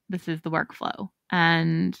 This is the workflow,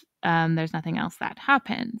 and there's nothing else that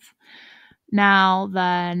happens. Now,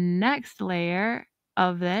 the next layer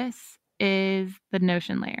of this is the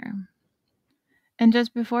Notion layer. And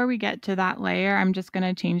just before we get to that layer, I'm just going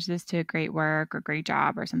to change this to great work or great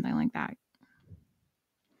job or something like that.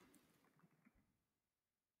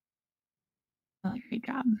 Great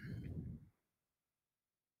job.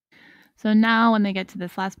 So now when they get to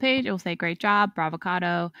this last page, it will say, great job,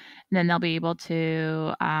 Bravocado. And then they'll be able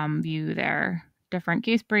to view their different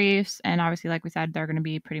case briefs. And obviously, like we said, they're going to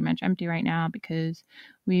be pretty much empty right now because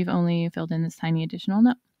we've only filled in this tiny additional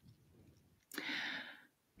note.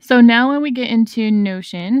 So now when we get into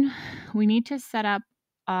Notion, we need to set up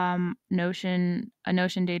a Notion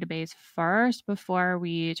database first before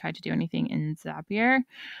we try to do anything in Zapier.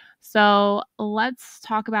 So let's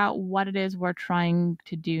talk about what it is we're trying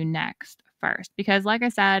to do next first. Because like I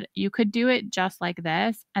said, you could do it just like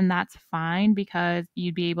this, and that's fine because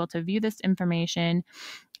you'd be able to view this information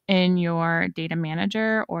in your data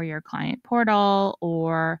manager or your client portal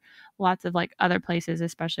or lots of like other places,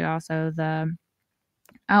 especially also the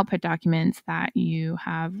output documents that you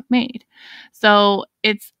have made. So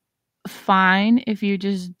it's fine if you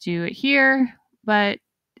just do it here, but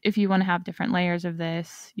if you want to have different layers of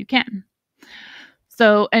this, you can.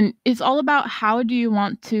 So, and it's all about how do you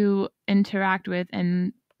want to interact with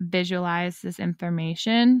and visualize this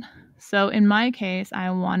information. So, in my case, I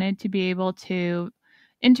wanted to be able to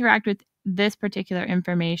interact with this particular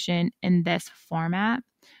information in this format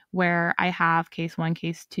where I have case one,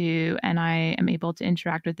 case two, and I am able to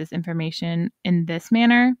interact with this information in this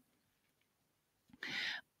manner.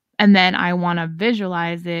 And then I want to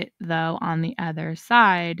visualize it, though, on the other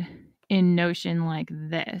side in Notion like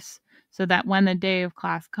this, so that when the day of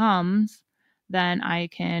class comes, then I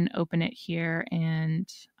can open it here and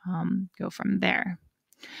go from there.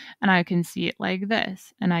 And I can see it like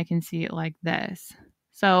this, and I can see it like this.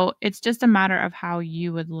 So it's just a matter of how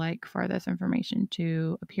you would like for this information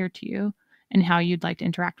to appear to you and how you'd like to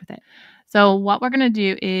interact with it. So what we're going to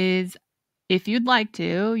do is, if you'd like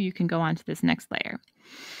to, you can go on to this next layer.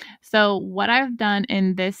 So what I've done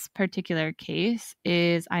in this particular case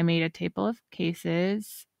is I made a table of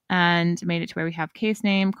cases and made it to where we have case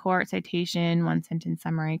name, court, citation, one sentence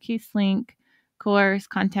summary, case link, course,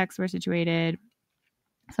 context where situated,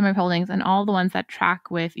 summary of holdings, and all the ones that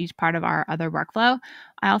track with each part of our other workflow.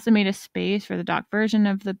 I also made a space for the doc version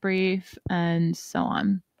of the brief and so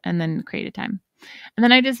on, and then created time. And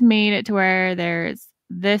then I just made it to where there's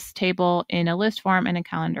this table in a list form and a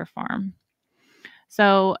calendar form.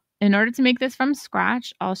 So in order to make this from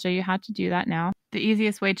scratch, I'll show you how to do that now. The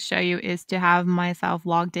easiest way to show you is to have myself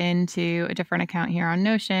logged into a different account here on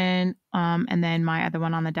Notion, and then my other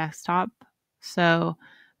one on the desktop. So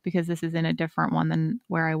because this is in a different one than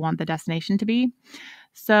where I want the destination to be.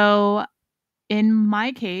 So in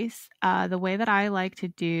my case, the way that I like to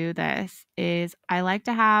do this is I like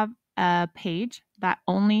to have a page that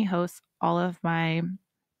only hosts all of my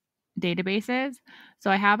databases. So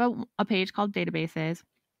I have a page called databases.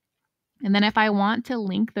 And then if I want to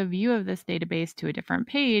link the view of this database to a different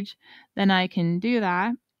page, then I can do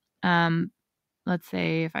that. Let's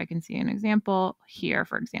say if I can see an example here,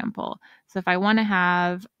 for example. So if I want to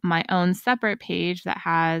have my own separate page that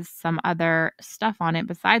has some other stuff on it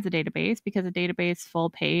besides a database, because a database full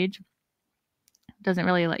page doesn't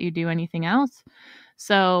really let you do anything else.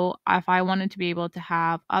 So if I wanted to be able to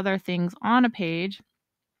have other things on a page,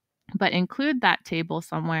 but include that table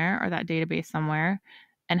somewhere or that database somewhere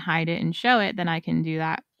and hide it and show it, then I can do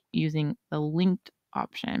that using the linked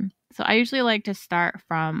option. So I usually like to start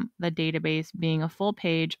from the database being a full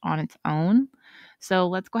page on its own. So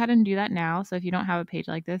let's go ahead and do that now. So if you don't have a page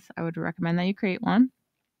like this, I would recommend that you create one.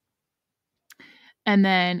 And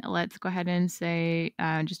then let's go ahead and say,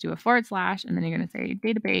 just do a / and then you're going to say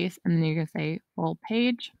database, and then you're going to say full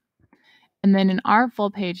page. And then in our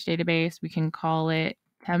full page database, we can call it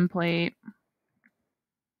template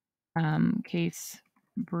case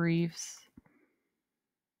briefs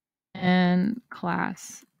and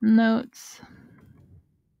class notes.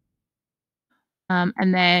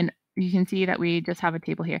 And then you can see that we just have a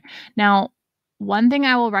table here. Now, one thing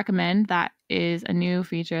I will recommend that is a new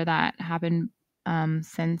feature that happened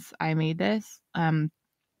since I made this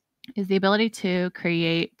is the ability to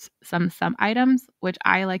create some sub items, which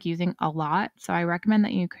I like using a lot. So I recommend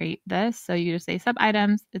that you create this. So you just say sub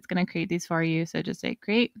items, it's going to create these for you. So just say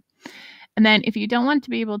create. And then if you don't want to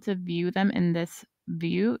be able to view them in this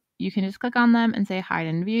view, you can just click on them and say hide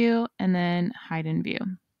in view and then hide in view.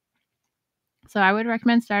 So I would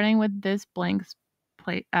recommend starting with this blank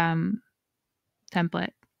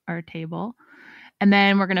template or table, and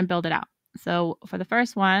then we're going to build it out. So for the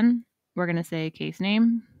first one, we're going to say case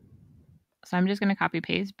name. So I'm just going to copy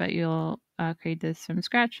paste, but you'll create this from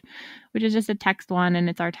scratch, which is just a text one, and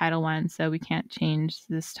it's our title one. So we can't change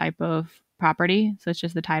this type of property. So it's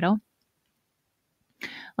just the title.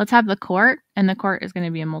 Let's have the court, and the court is going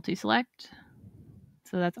to be a multi-select.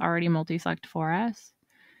 So that's already multi-select for us.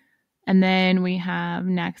 And then we have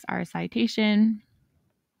next our citation.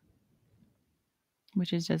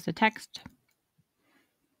 which is just a text.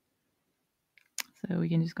 So we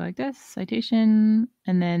can just go like this, citation,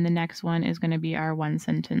 and then the next one is going to be our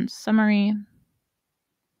 1-sentence summary.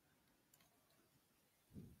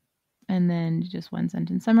 And then just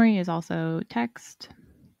 1-sentence summary is also text.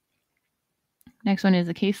 Next one is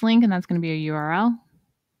a case link, and that's going to be a URL.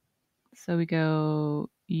 So we go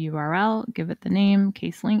URL, give it the name,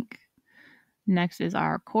 case link. Next is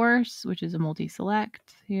our course, which is a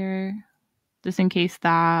multi-select here. Just in case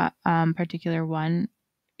that particular one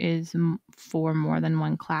is for more than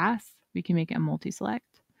one class, we can make it a multi-select.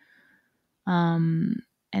 And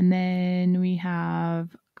then we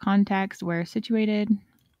have context, where situated,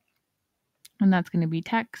 and that's going to be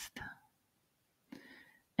text.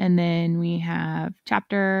 And then we have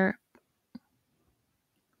chapter,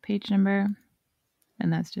 page number,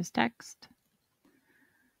 and that's just text.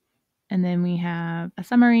 And then we have a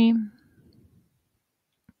summary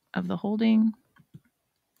of the holding,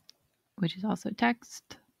 which is also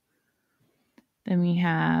text. Then we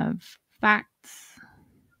have facts,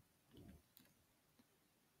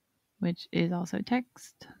 which is also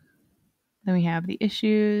text. Then we have the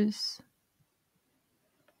issues,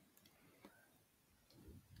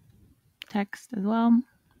 text as well.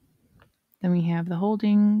 Then we have the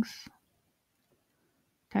holdings,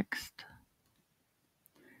 text.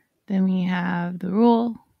 Then we have the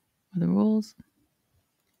rule, or the rules,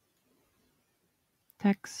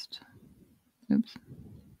 text. Oops.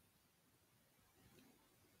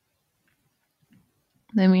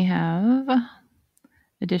 Then we have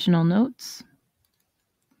additional notes.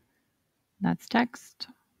 That's text.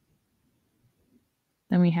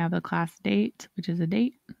 Then we have the class date, which is a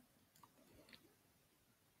date.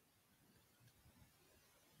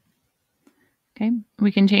 Okay,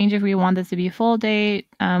 we can change if we want this to be a full date.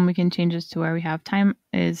 We can change this to where we have time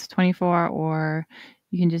is 24, or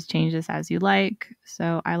you can just change this as you like.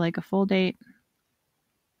 So I like a full date.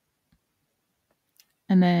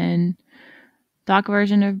 And then doc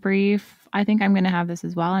version of brief. I think I'm going to have this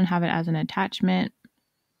as well and have it as an attachment,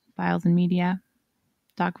 files and media,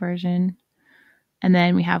 doc version. And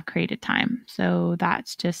then we have created time. So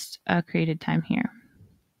that's just a created time here,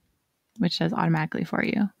 which does automatically for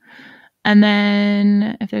you. And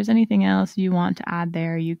then if there's anything else you want to add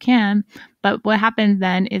there, you can. But what happens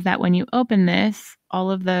then is that when you open this,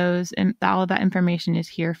 all of that information is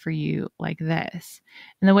here for you like this.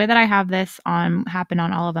 And the way that I have this happen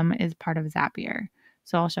on all of them is part of Zapier.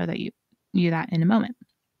 So I'll show you that in a moment.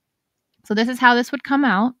 So this is how this would come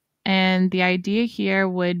out. And the idea here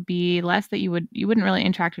would be less that you wouldn't really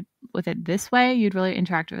interact with it this way. You'd really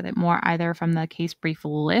interact with it more either from the case brief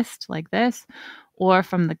list like this, or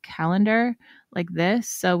from the calendar like this.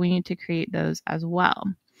 So we need to create those as well.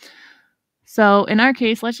 So in our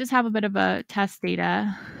case, let's just have a bit of a test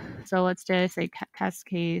data. So let's just say test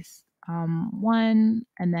case 1,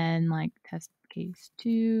 and then like test case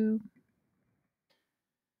 2.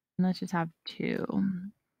 And let's just have 2.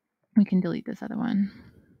 We can delete this other one.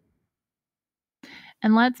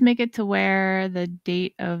 And let's make it to where the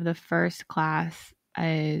date of the first class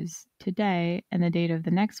is today and the date of the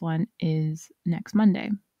next one is next Monday.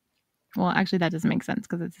 Well, actually, that doesn't make sense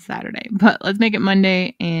because it's a Saturday, but let's make it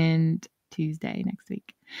Monday and Tuesday next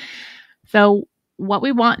week. So what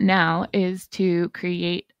we want now is to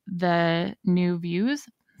create the new views.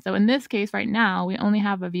 So in this case right now, we only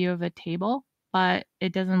have a view of a table, but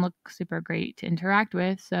it doesn't look super great to interact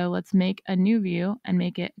with. So let's make a new view and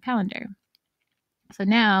make it a calendar. So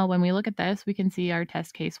now when we look at this, we can see our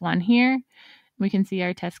test case 1 here. We can see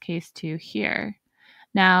our test case 2 here.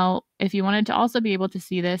 Now, if you wanted to also be able to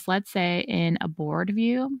see this, let's say in a board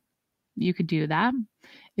view, you could do that.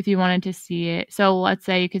 If you wanted to see it, so let's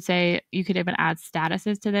say you could even add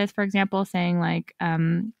statuses to this, for example, saying like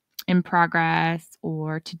in progress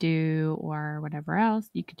or to do or whatever else.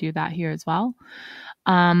 You could do that here as well.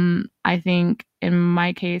 I think in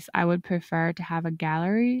my case, I would prefer to have a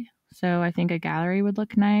gallery. So I think a gallery would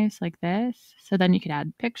look nice like this. So then you could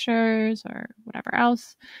add pictures or whatever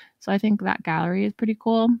else. So I think that gallery is pretty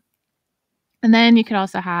cool. And then you could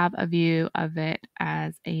also have a view of it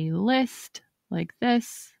as a list like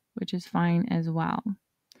this, which is fine as well.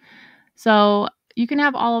 So you can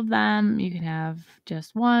have all of them. You can have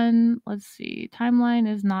just one. Let's see. Timeline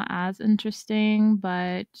is not as interesting,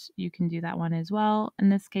 but you can do that one as well. In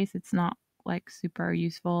this case, it's not like super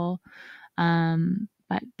useful.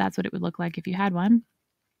 But that's what it would look like if you had one.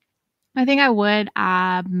 I think I would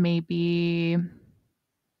add maybe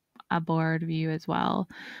a board view as well,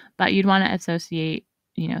 but you'd want to associate,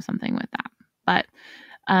 something with that. But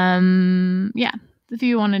yeah, if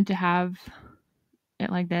you wanted to have it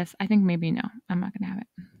like this, I think maybe no, I'm not going to have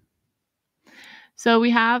it. So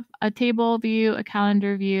we have a table view, a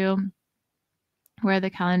calendar view, where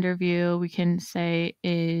the calendar view we can say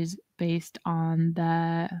is based on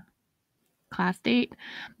the class date.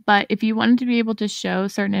 But if you wanted to be able to show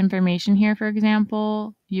certain information here, for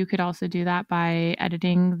example, you could also do that by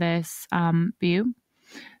editing this view.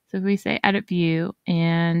 So if we say edit view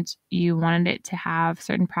and you wanted it to have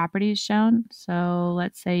certain properties shown, so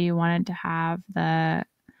let's say you wanted to have the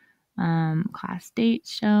class date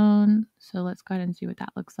shown. So let's go ahead and see what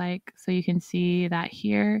that looks like. So you can see that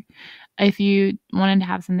here. If you wanted to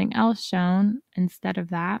have something else shown instead of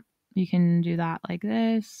that, you can do that like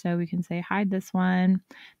this. So we can say hide this one.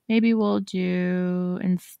 Maybe we'll do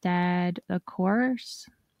instead the course.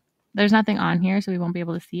 There's nothing on here, so we won't be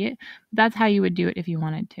able to see it. That's how you would do it if you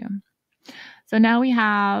wanted to. So now we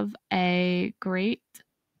have a great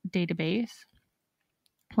database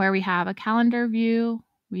where we have a calendar view,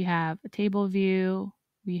 we have a table view,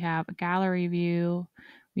 we have a gallery view,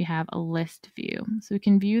 we have a list view. So we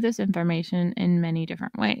can view this information in many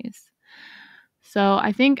different ways. So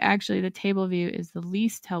I think actually the table view is the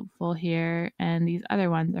least helpful here, and these other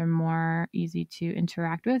ones are more easy to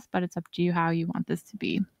interact with, but it's up to you how you want this to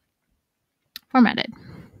be formatted.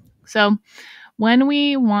 So when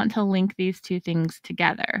we want to link these two things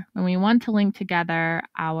together, when we want to link together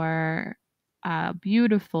our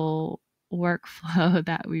beautiful workflow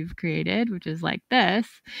that we've created, which is like this,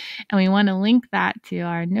 and we want to link that to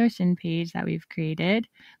our Notion page that we've created,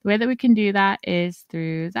 the way that we can do that is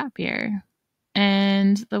through Zapier.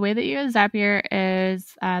 And the way that you use Zapier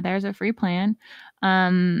is there's a free plan.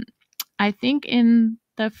 I think in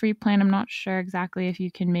the free plan, I'm not sure exactly if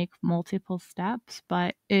you can make multiple steps,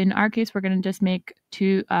 but in our case, we're going to just make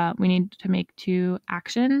two, we need to make 2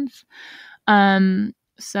 actions.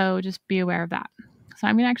 So just be aware of that. So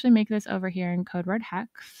I'm going to actually make this over here in code word hex.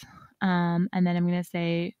 And then I'm going to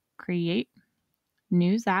say create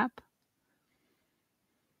new Zap.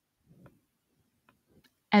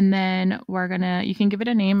 And then we're going to, you can give it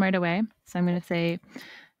a name right away. So I'm going to say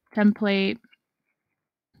template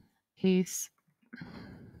case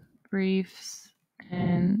briefs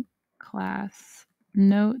and class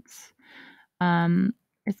notes.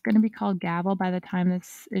 It's going to be called Gavel by the time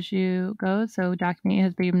this issue goes. So Documate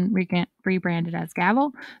has been rebranded as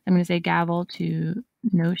Gavel. I'm going to say Gavel to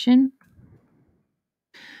Notion.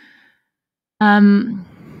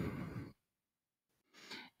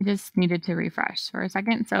 It just needed to refresh for a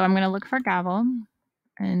second. So I'm going to look for Gavel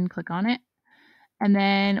and click on it. And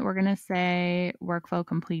then we're going to say workflow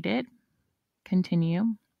completed, continue,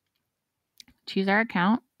 choose our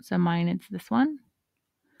account. So mine, it's this one.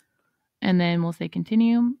 And then we'll say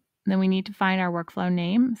continue. Then we need to find our workflow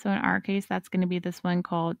name. So in our case, that's going to be this one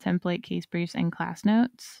called template case briefs and class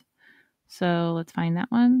notes. So let's find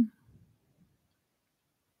that one.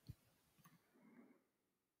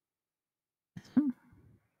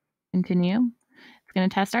 Continue. It's going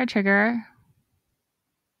to test our trigger.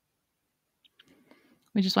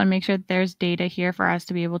 We just want to make sure that there's data here for us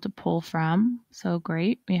to be able to pull from. So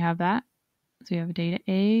great, we have that. So we have data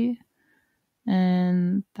A,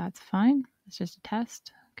 and that's fine. It's just a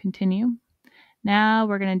test. Continue. Now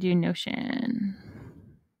we're going to do Notion.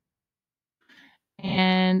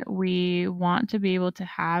 And we want to be able to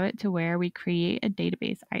have it to where we create a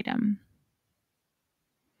database item.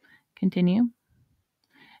 Continue.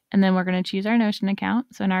 And then we're going to choose our Notion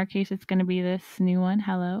account. So in our case, it's going to be this new one,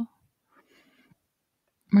 hello.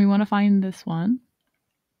 We want to find this one.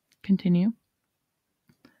 Continue.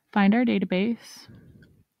 Find our database.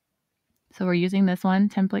 So we're using this one,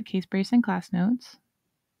 template case briefs and class notes.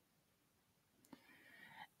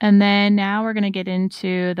 And then now we're going to get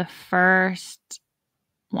into the first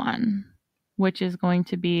one, which is going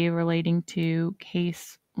to be relating to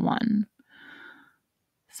case 1.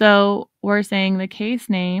 So we're saying the case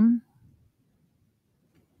name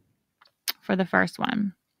for the first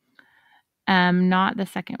one, not the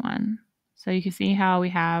second one. So you can see how we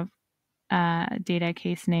have data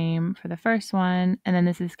case name for the first one, and then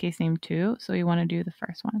this is case name 2. So we want to do the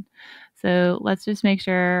first one. So let's just make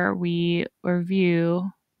sure we review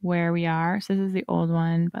where we are. So this is the old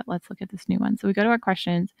one, but let's look at this new one. So we go to our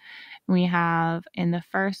questions, and we have in the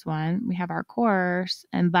first one, we have our course,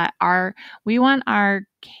 but we want our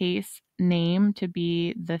case name to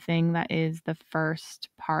be the thing that is the first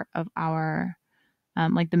part of our,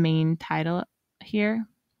 like the main title here.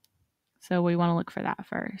 So we want to look for that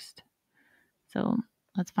first. So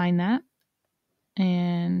let's find that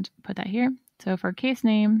and put that here. So for case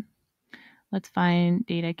name, let's find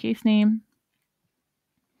data case name.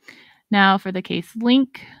 Now for the case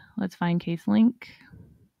link, let's find case link.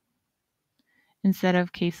 instead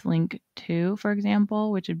of case link 2, for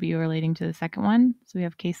example, which would be relating to the second one. So we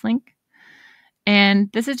have case link.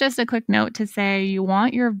 And this is just a quick note to say you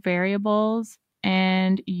want your variables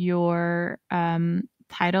and your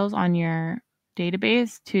titles on your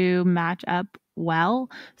database to match up well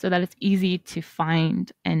so that it's easy to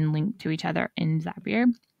find and link to each other in Zapier.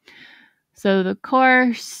 So the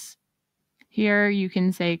course here, you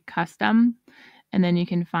can say custom, and then you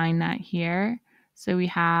can find that here. So we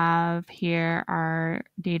have here our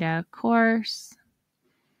data course,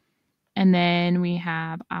 and then we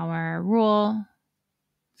have our rule.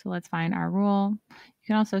 So let's find our rule. You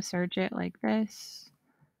can also search it like this.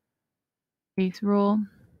 Case rule,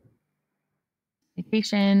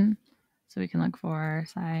 citation. So we can look for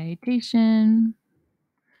citation.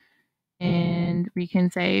 And we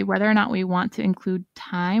can say whether or not we want to include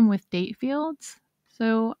time with date fields.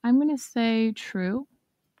 So I'm going to say true.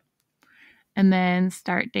 And then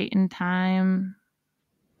start date and time.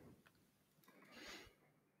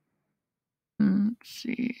 Let's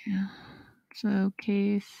see. So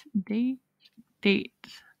case date,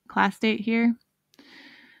 class date here.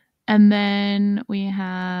 And then we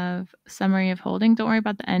have summary of holding. Don't worry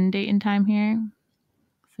about the end date and time here.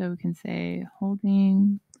 So we can say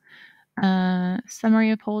holding,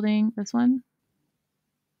 summary of holding, this one.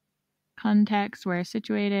 Context, where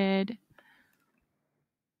situated.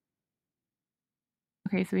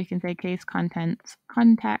 Okay, so we can say case contents,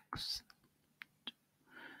 context.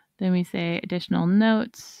 Then we say additional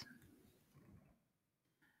notes,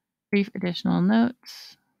 brief additional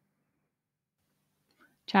notes,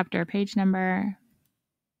 chapter page number,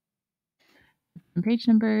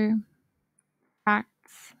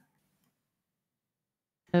 facts,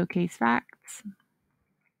 so case facts,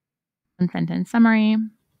 one sentence summary,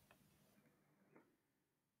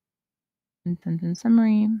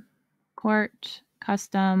 court,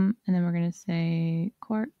 custom, and then we're going to say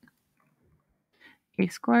court,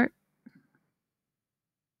 case court,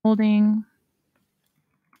 holding,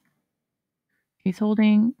 case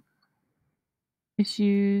holding,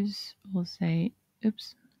 issues, we'll say,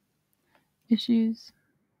 issues,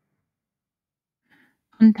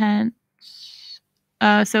 content.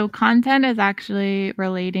 So content is actually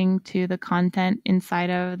relating to the content inside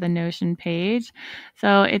of the Notion page.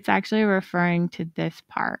 So it's actually referring to this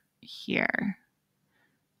part here.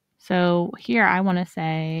 So here I want to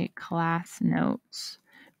say class notes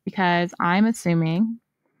because I'm assuming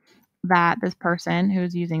that this person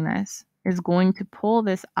who's using this is going to pull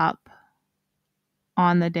this up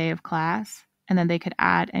on the day of class, and then they could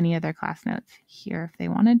add any other class notes here if they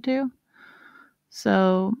wanted to.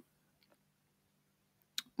 So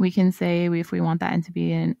we can say if we want that to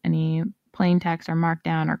be in any plain text or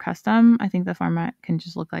markdown or custom, I think the format can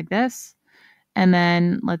just look like this. And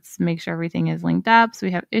then let's make sure everything is linked up. So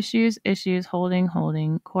we have issues, holding,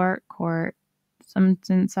 court,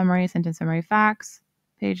 sentence summary, facts,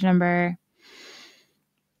 page number,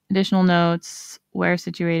 additional notes, where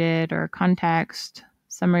situated or context,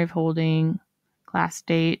 summary of holding, class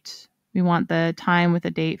date. We want the time with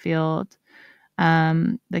the date field,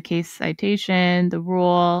 the case citation, the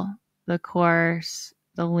rule, the course,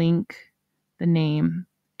 the link, the name,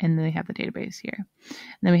 and then we have the database here.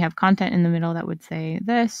 And then we have content in the middle that would say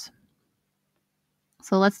this.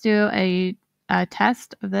 So let's do a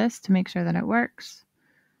test of this to make sure that it works.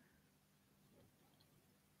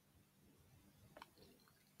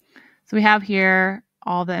 So we have here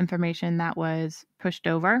all the information that was pushed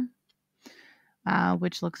over,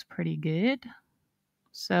 which looks pretty good.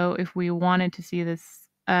 So if we wanted to see this,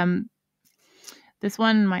 this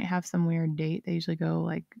one might have some weird date. They usually go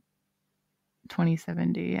like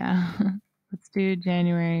 2070. Yeah. Let's do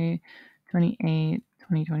January 28th,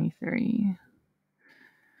 2023.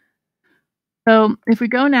 So if we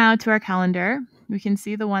go now to our calendar, we can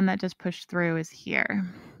see the one that just pushed through is here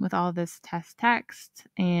with all this test text.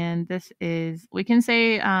 And this is, we can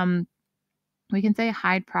say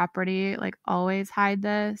hide property, like always hide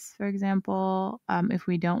this, for example, if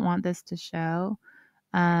we don't want this to show.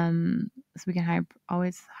 So we can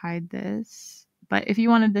always hide this. But if you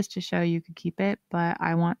wanted this to show, you could keep it, but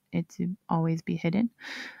I want it to always be hidden.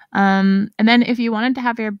 And then if you wanted to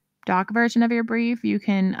have your doc version of your brief, you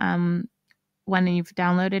can, when you've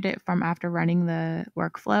downloaded it from after running the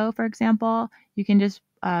workflow, for example, you can just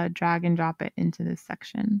drag and drop it into this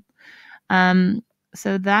section.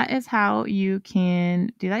 So that is how you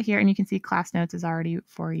can do that here. And you can see class notes is already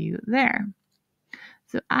for you there.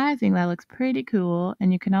 So I think that looks pretty cool.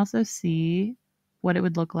 And you can also see what it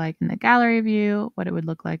would look like in the gallery view, what it would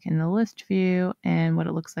look like in the list view, and what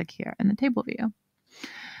it looks like here in the table view.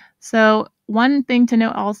 So one thing to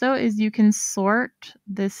note also is you can sort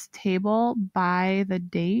this table by the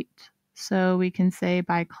date. So we can say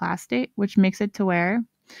by class date, which makes it to where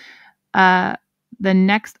the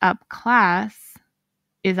next up class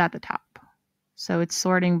is at the top. So it's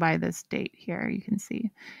sorting by this date here, you can see.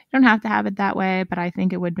 You don't have to have it that way, but I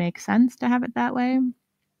think it would make sense to have it that way.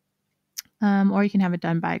 Or you can have it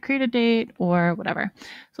done by create a date or whatever.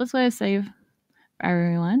 So let's go ahead and save for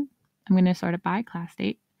everyone. I'm going to sort it by class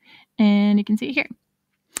date, and you can see it here.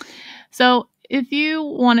 So if you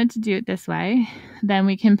wanted to do it this way, then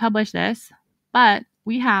we can publish this, but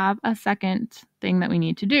we have a second thing that we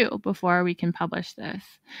need to do before we can publish this,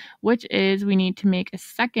 which is we need to make a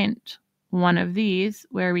second one of these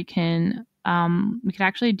where we can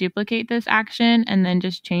actually duplicate this action and then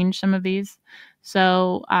just change some of these.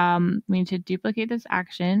 So we need to duplicate this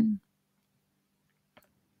action.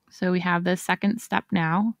 So we have this second step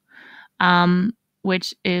now,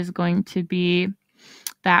 which is going to be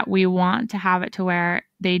that we want to have it to where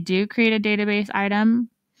they do create a database item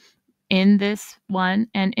in this one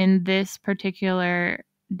and in this particular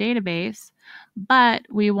database, but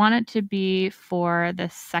we want it to be for the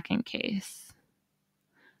second case.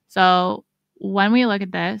 So when we look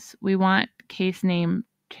at this, we want case name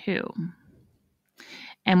 2,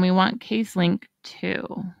 and we want case link 2.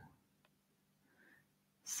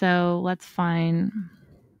 So let's find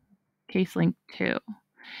case link 2.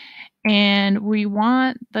 And we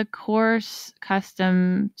want the course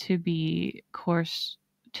custom to be course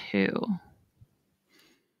 2.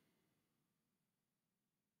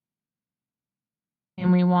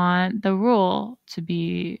 And we want the rule to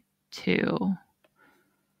be 2.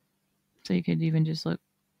 So you could even just look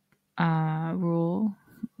rule.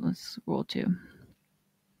 Let's rule 2.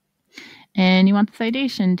 And you want the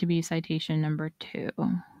citation to be citation number 2.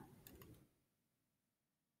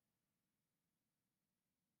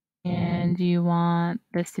 And you want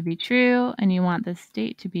this to be true, and you want this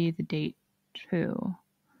date to be the date true.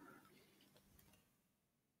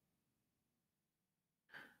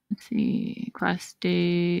 Let's see, class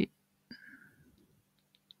date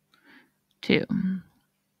 2.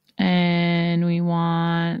 And we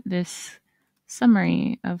want this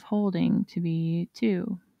summary of holding to be 2.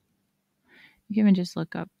 You can even just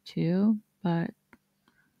look up 2, but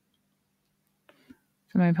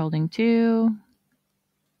summary of holding 2.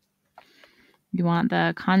 You want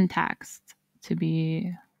the context to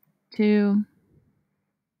be 2.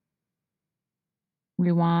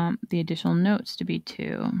 We want the additional notes to be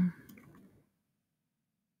 2.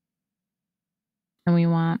 And we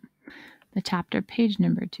want the chapter page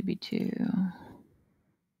number to be 2.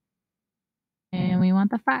 And we want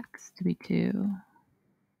the facts to be 2.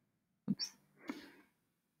 Oops.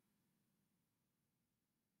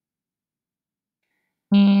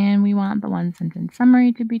 And we want the one sentence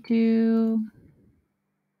summary to be 2.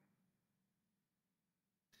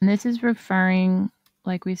 And this is referring,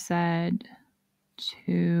 like we said,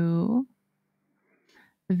 to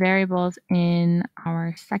the variables in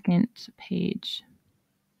our second page.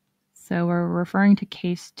 So we're referring to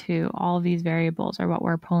case 2. All of these variables are what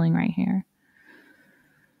we're pulling right here.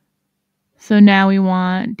 So now we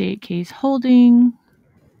want date case holding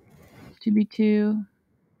to be 2.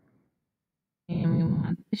 And we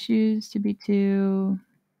want issues to be 2.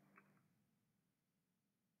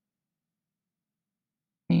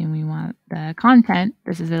 And we want the content.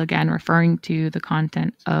 This is again referring to the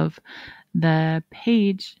content of the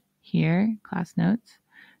page here, class notes,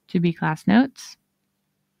 to be class notes.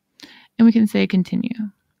 And we can say continue.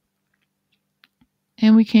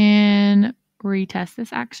 And we can retest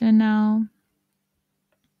this action now.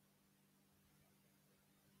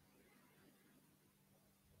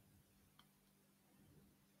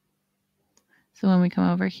 So when we come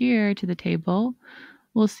over here to the table,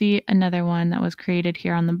 we'll see another one that was created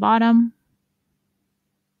here on the bottom,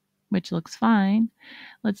 which looks fine.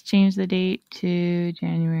 Let's change the date to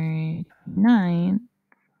January 29th,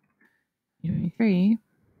 2023.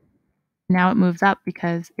 Now it moves up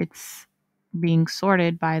because it's being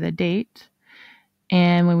sorted by the date.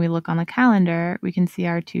 And when we look on the calendar, we can see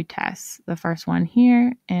our 2 tests, the first one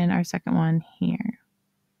here and our second one here.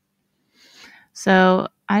 So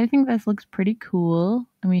I think this looks pretty cool.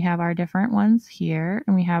 And we have our different ones here,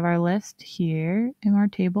 and we have our list here and our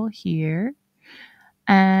table here.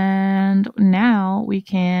 And now we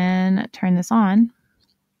can turn this on.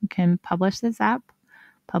 We can publish this app,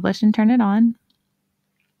 publish and turn it on.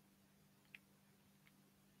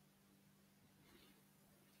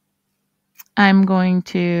 I'm going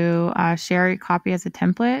to share a copy as a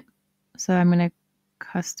template. So I'm going to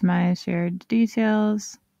customize shared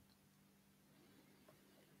details.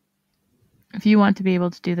 if you want to be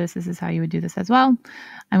able to do this, this is how you would do this as well.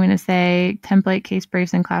 I'm going to say template, case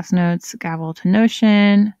briefs, and class notes, Gavel to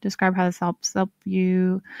Notion. Describe how this helps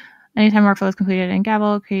you. Anytime workflow is completed in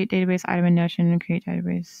Gavel, create database item in Notion and create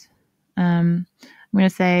database. I'm going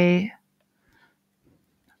to say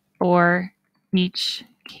for each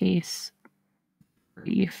case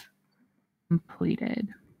brief completed.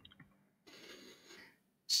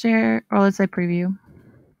 Share, or let's say preview.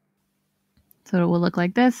 So it will look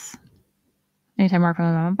like this. Anytime workflow,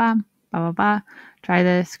 blah, blah, blah, blah, blah, blah. Try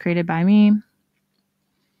this, created by me.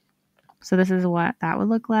 So this is what that would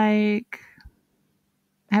look like.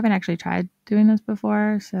 I haven't actually tried doing this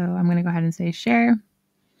before, so I'm going to go ahead and say share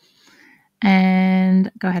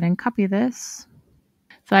and go ahead and copy this.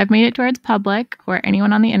 So I've made it towards public where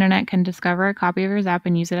anyone on the internet can discover a copy of your Zap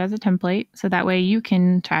and use it as a template. So that way you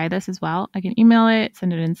can try this as well. I can email it,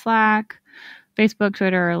 send it in Slack, Facebook,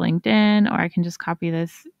 Twitter, or LinkedIn, or I can just copy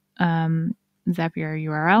this Zapier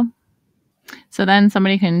URL. So then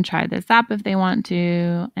somebody can try this app if they want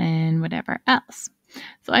to and whatever else.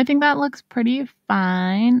 So I think that looks pretty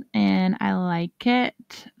fine and I like it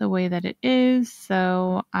the way that it is.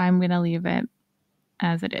 So I'm going to leave it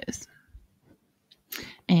as it is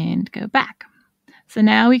and go back. So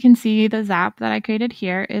now we can see the Zap that I created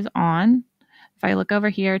here is on. If I look over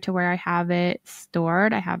here to where I have it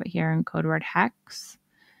stored, I have it here in code word hex.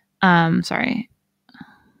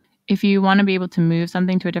 If you want to be able to move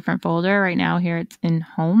something to a different folder, right now here it's in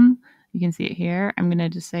home. You can see it here. I'm going to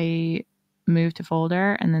just say move to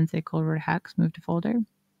folder and then say code word hex, move to folder.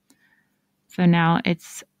 So now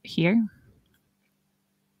it's here.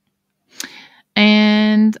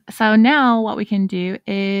 And so now what we can do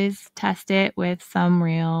is test it with some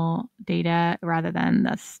real data rather than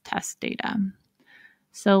this test data.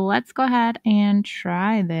 So let's go ahead and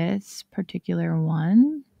try this particular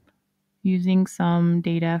one using some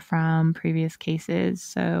data from previous cases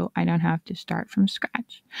so I don't have to start from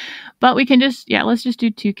scratch. But we can just, let's just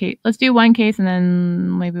do let's do one case and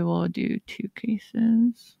then maybe we'll do 2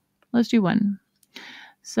 cases. Let's do one.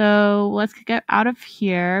 So let's get out of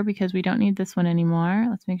here because we don't need this one anymore.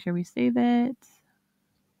 Let's make sure we save it.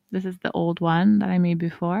 This is the old one that I made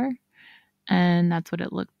before. And that's what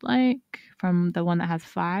it looked like from the one that has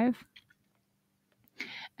 5.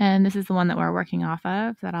 And this is the one that we're working off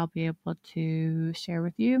of that I'll be able to share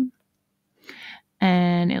with you.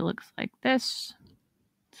 And it looks like this.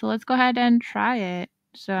 So let's go ahead and try it.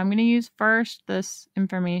 So I'm going to use first this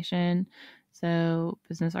information. So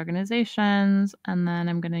business organizations, and then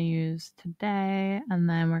I'm going to use today, and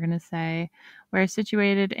then we're going to say we're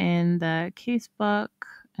situated in the casebook,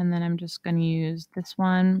 and then I'm just going to use this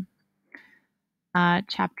one,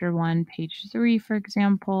 chapter 1, page 3, for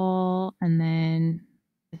example, and then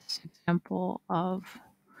this example of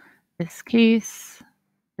this case,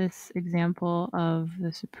 this example of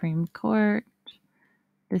the Supreme Court,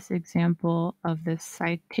 this example of this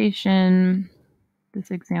citation,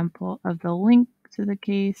 this example of the link to the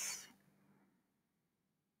case,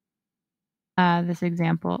 this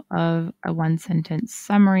example of a 1-sentence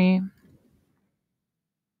summary,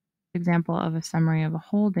 example of a summary of a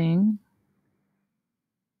holding,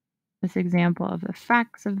 this example of the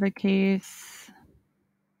facts of the case,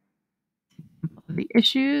 of the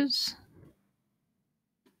issues,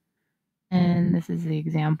 and this is the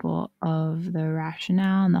example of the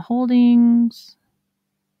rationale and the holdings.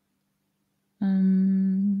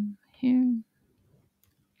 Here.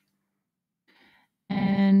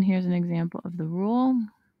 And here's an example of the rule.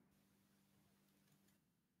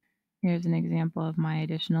 Here's an example of my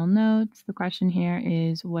additional notes. The question here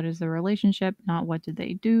is, what is the relationship, not what did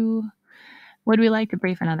they do? Would we like to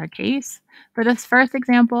brief another case? For this first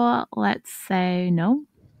example, let's say no.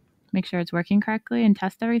 Make sure it's working correctly and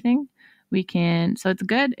test everything. We can, so it's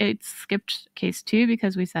good. It skipped case 2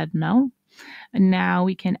 because we said no. And now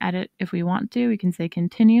we can edit if we want to. We can say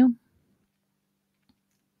continue.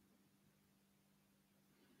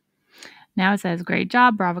 Now it says great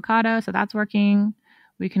job, bravocado. So that's working.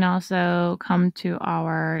 We can also come to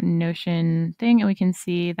our Notion thing and we can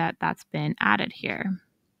see that that's been added here.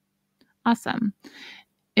 Awesome.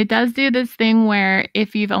 It does do this thing where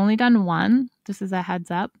if you've only done one, this is a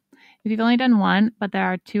heads up. If you've only done one, but there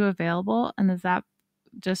are 2 available and the Zap,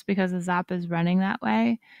 just because the Zap is running that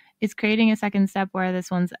way, it's creating a second step where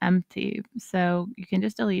this one's empty. So you can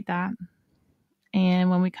just delete that.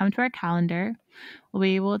 And when we come to our calendar, we'll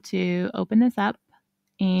be able to open this up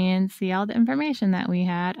and see all the information that we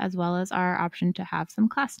had, as well as our option to have some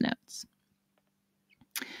class notes.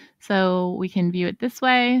 So we can view it this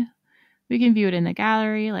way. We can view it in the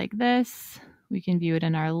gallery like this. We can view it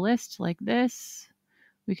in our list like this.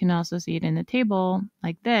 We can also see it in the table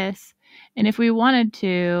like this. And if we wanted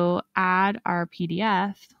to add our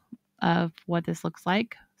PDF of what this looks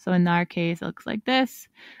like, so in our case, it looks like this.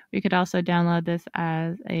 We could also download this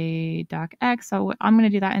as a docx. So I'm going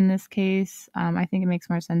to do that in this case. I think it makes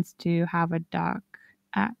more sense to have a docx.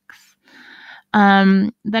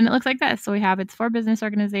 Then it looks like this. So we have it's for business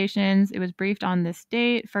organizations. It was briefed on this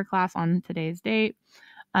date for class on today's date.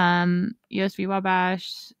 USV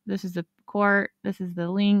Wabash, this is the court, this is the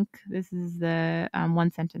link, this is the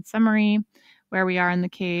one sentence summary, where we are in the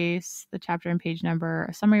case, the chapter and page number,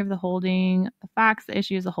 a summary of the holding, the facts, the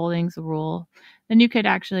issues, the holdings, the rule. Then you could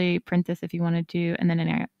actually print this if you wanted to, and then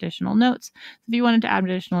any additional notes. So if you wanted to add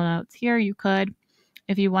additional notes here, you could.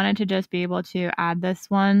 If you wanted to just be able to add this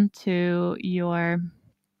one to your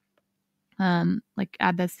like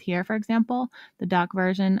add this here, for example, the doc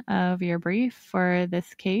version of your brief for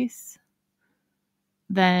this case,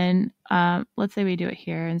 then let's say we do it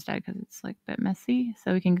here instead because it's like a bit messy.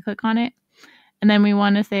 So we can click on it. And then we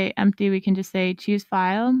want to say empty. We can just say choose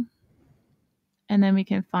file. And then we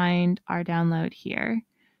can find our download here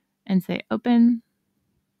and say open.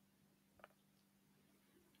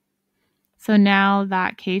 So now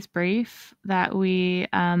that case brief that we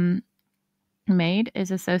made is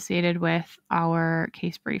associated with our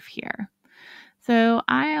case brief here. So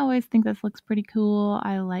I always think this looks pretty cool.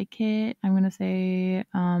 I like it. I'm going to say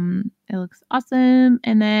it looks awesome.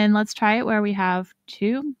 And then let's try it where we have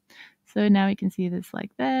two. So now we can see this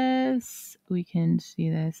like this. We can see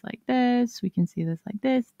this like this. We can see this like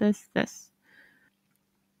this, this.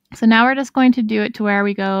 So now we're just going to do it to where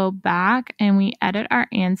we go back and we edit our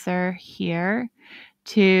answer here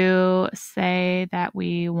to say that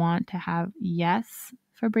we want to have yes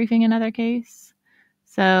for briefing another case.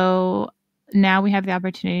 So now we have the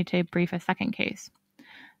opportunity to brief a second case.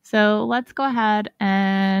 So let's go ahead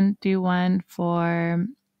and do one for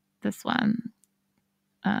this one.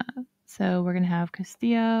 So we're going to have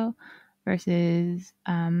Castillo versus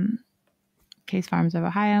Case Farms of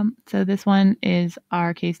Ohio. So this one is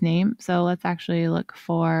our case name. So let's actually look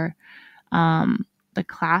for the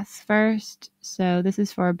class first. So this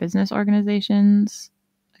is for business organizations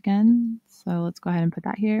again. So let's go ahead and put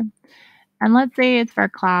that here. And let's say it's for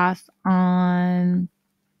class on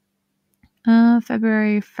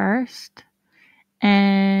February 1st.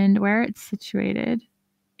 And where it's situated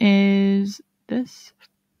is this.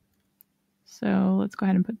 So let's go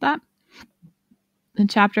ahead and put that. The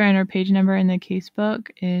chapter and or page number in the case book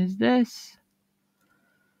is this.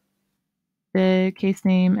 The case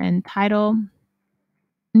name and title.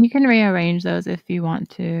 And you can rearrange those if you want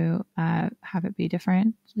to have it be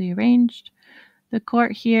differently arranged. The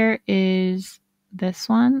court here is this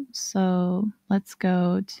one. So let's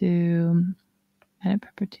go to edit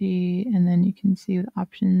property, and then you can see the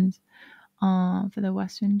options for the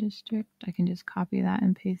Western District. I can just copy that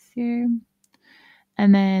and paste here.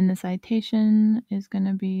 And then the citation is going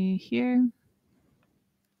to be here.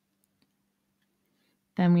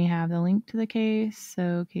 Then we have the link to the case.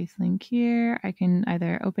 So case link here. I can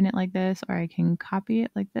either open it like this or I can copy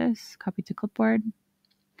it like this, copy to clipboard.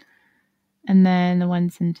 And then the one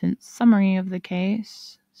sentence summary of the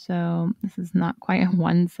case. So this is not quite a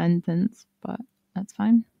one sentence, but that's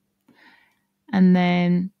fine. And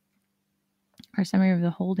then our summary of the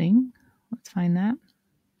holding. Let's find that.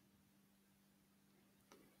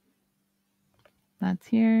 That's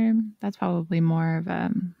here. That's probably more of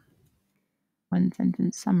a one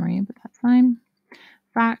sentence summary, but that's fine.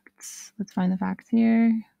 Facts. Let's find the facts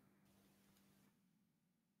here.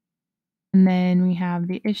 And then we have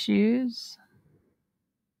the issues.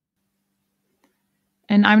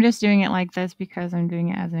 And I'm just doing it like this because I'm doing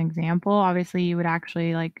it as an example. Obviously, you would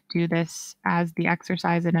actually like do this as the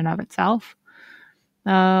exercise in and of itself.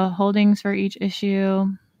 The holdings for each issue.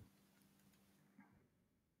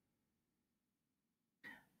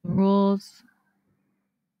 Rules.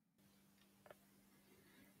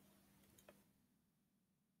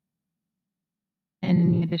 And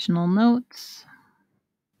any additional notes.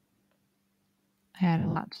 I had a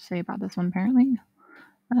lot to say about this one apparently.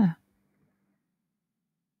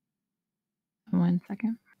 1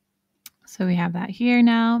 second. So we have that here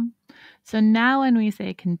now. So now when we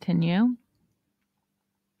say continue,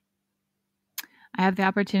 I have the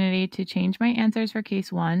opportunity to change my answers for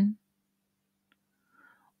case 1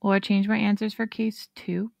 or change my answers for case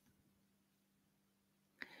 2.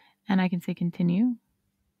 And I can say continue.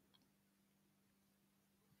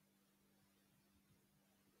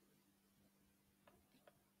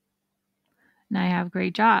 Now I have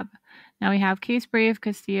great job. Now we have case brief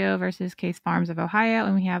Castillo versus Case Farms of Ohio,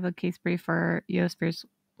 and we have a case brief for Yospers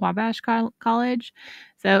Wabash College.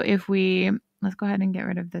 So if we let's go ahead and get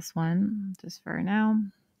rid of this one just for now.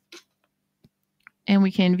 And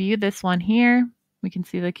we can view this one here. We can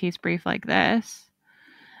see the case brief like this.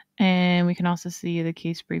 And we can also see the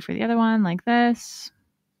case brief for the other one like this.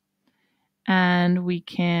 And we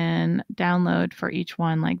can download for each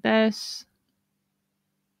one like this.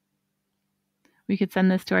 We could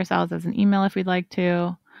send this to ourselves as an email if we'd like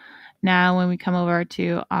to. Now, when we come over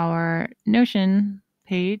to our Notion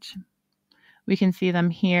page, we can see them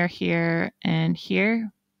here, here, and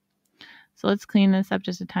here. So let's clean this up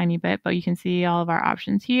just a tiny bit, but you can see all of our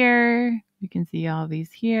options here. We can see all of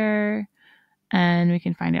these here, and we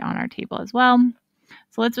can find it on our table as well.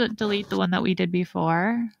 So let's delete the one that we did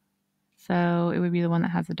before. So it would be the one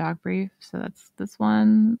that has the doc brief. So that's this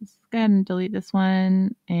one. Let's go ahead and delete this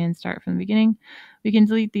one and start from the beginning. We can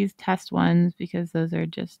delete these test ones because those are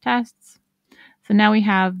just tests. So now we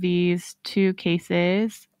have these two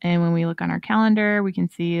cases. And when we look on our calendar, we can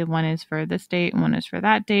see one is for this date and one is for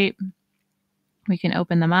that date. We can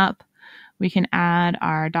open them up. We can add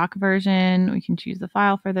our doc version. We can choose the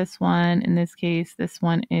file for this one. In this case, this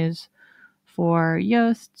one is for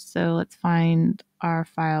Yoast. So let's find our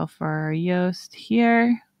file for Yoast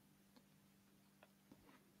here.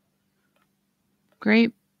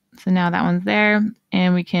 Great. So now that one's there.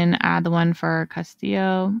 And we can add the one for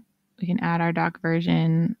Castillo. We can add our doc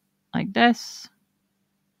version like this.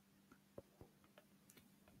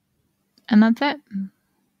 And that's it.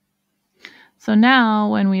 So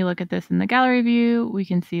now when we look at this in the gallery view, we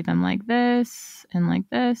can see them like this and like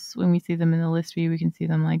this. When we see them in the list view, we can see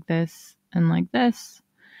them like this and like this.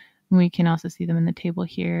 And we can also see them in the table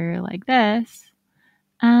here like this.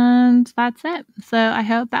 And that's it. So I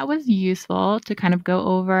hope that was useful to kind of go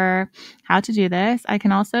over how to do this. I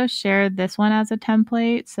can also share this one as a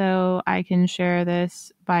template. So I can share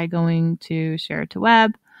this by going to share to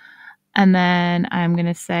web. And then I'm going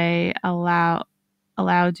to say allow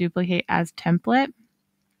duplicate as template.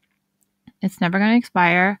 It's never going to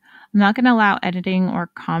expire. I'm not going to allow editing or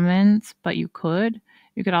comments, but you could.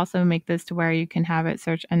 You could also make this to where you can have it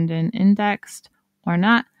search engine indexed or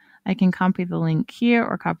not. I can copy the link here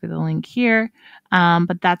or copy the link here,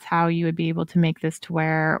 but that's how you would be able to make this to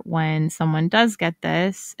where when someone does get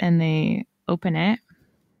this and they open it,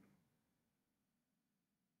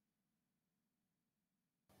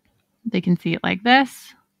 they can see it like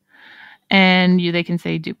this. And they can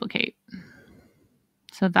say duplicate.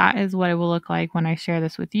 So that is what it will look like when I share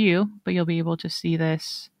this with you, but you'll be able to see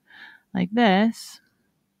this like this.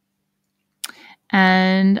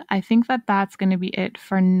 And I think that that's going to be it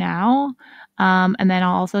for now. And then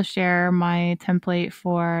I'll also share my template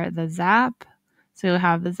for the Zap. So you'll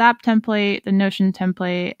have the Zap template, the Notion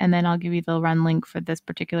template, and then I'll give you the run link for this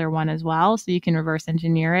particular one as well. So you can reverse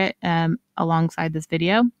engineer it alongside this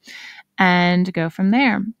video and go from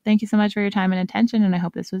there. Thank you so much for your time and attention, and I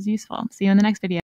hope this was useful. See you in the next video.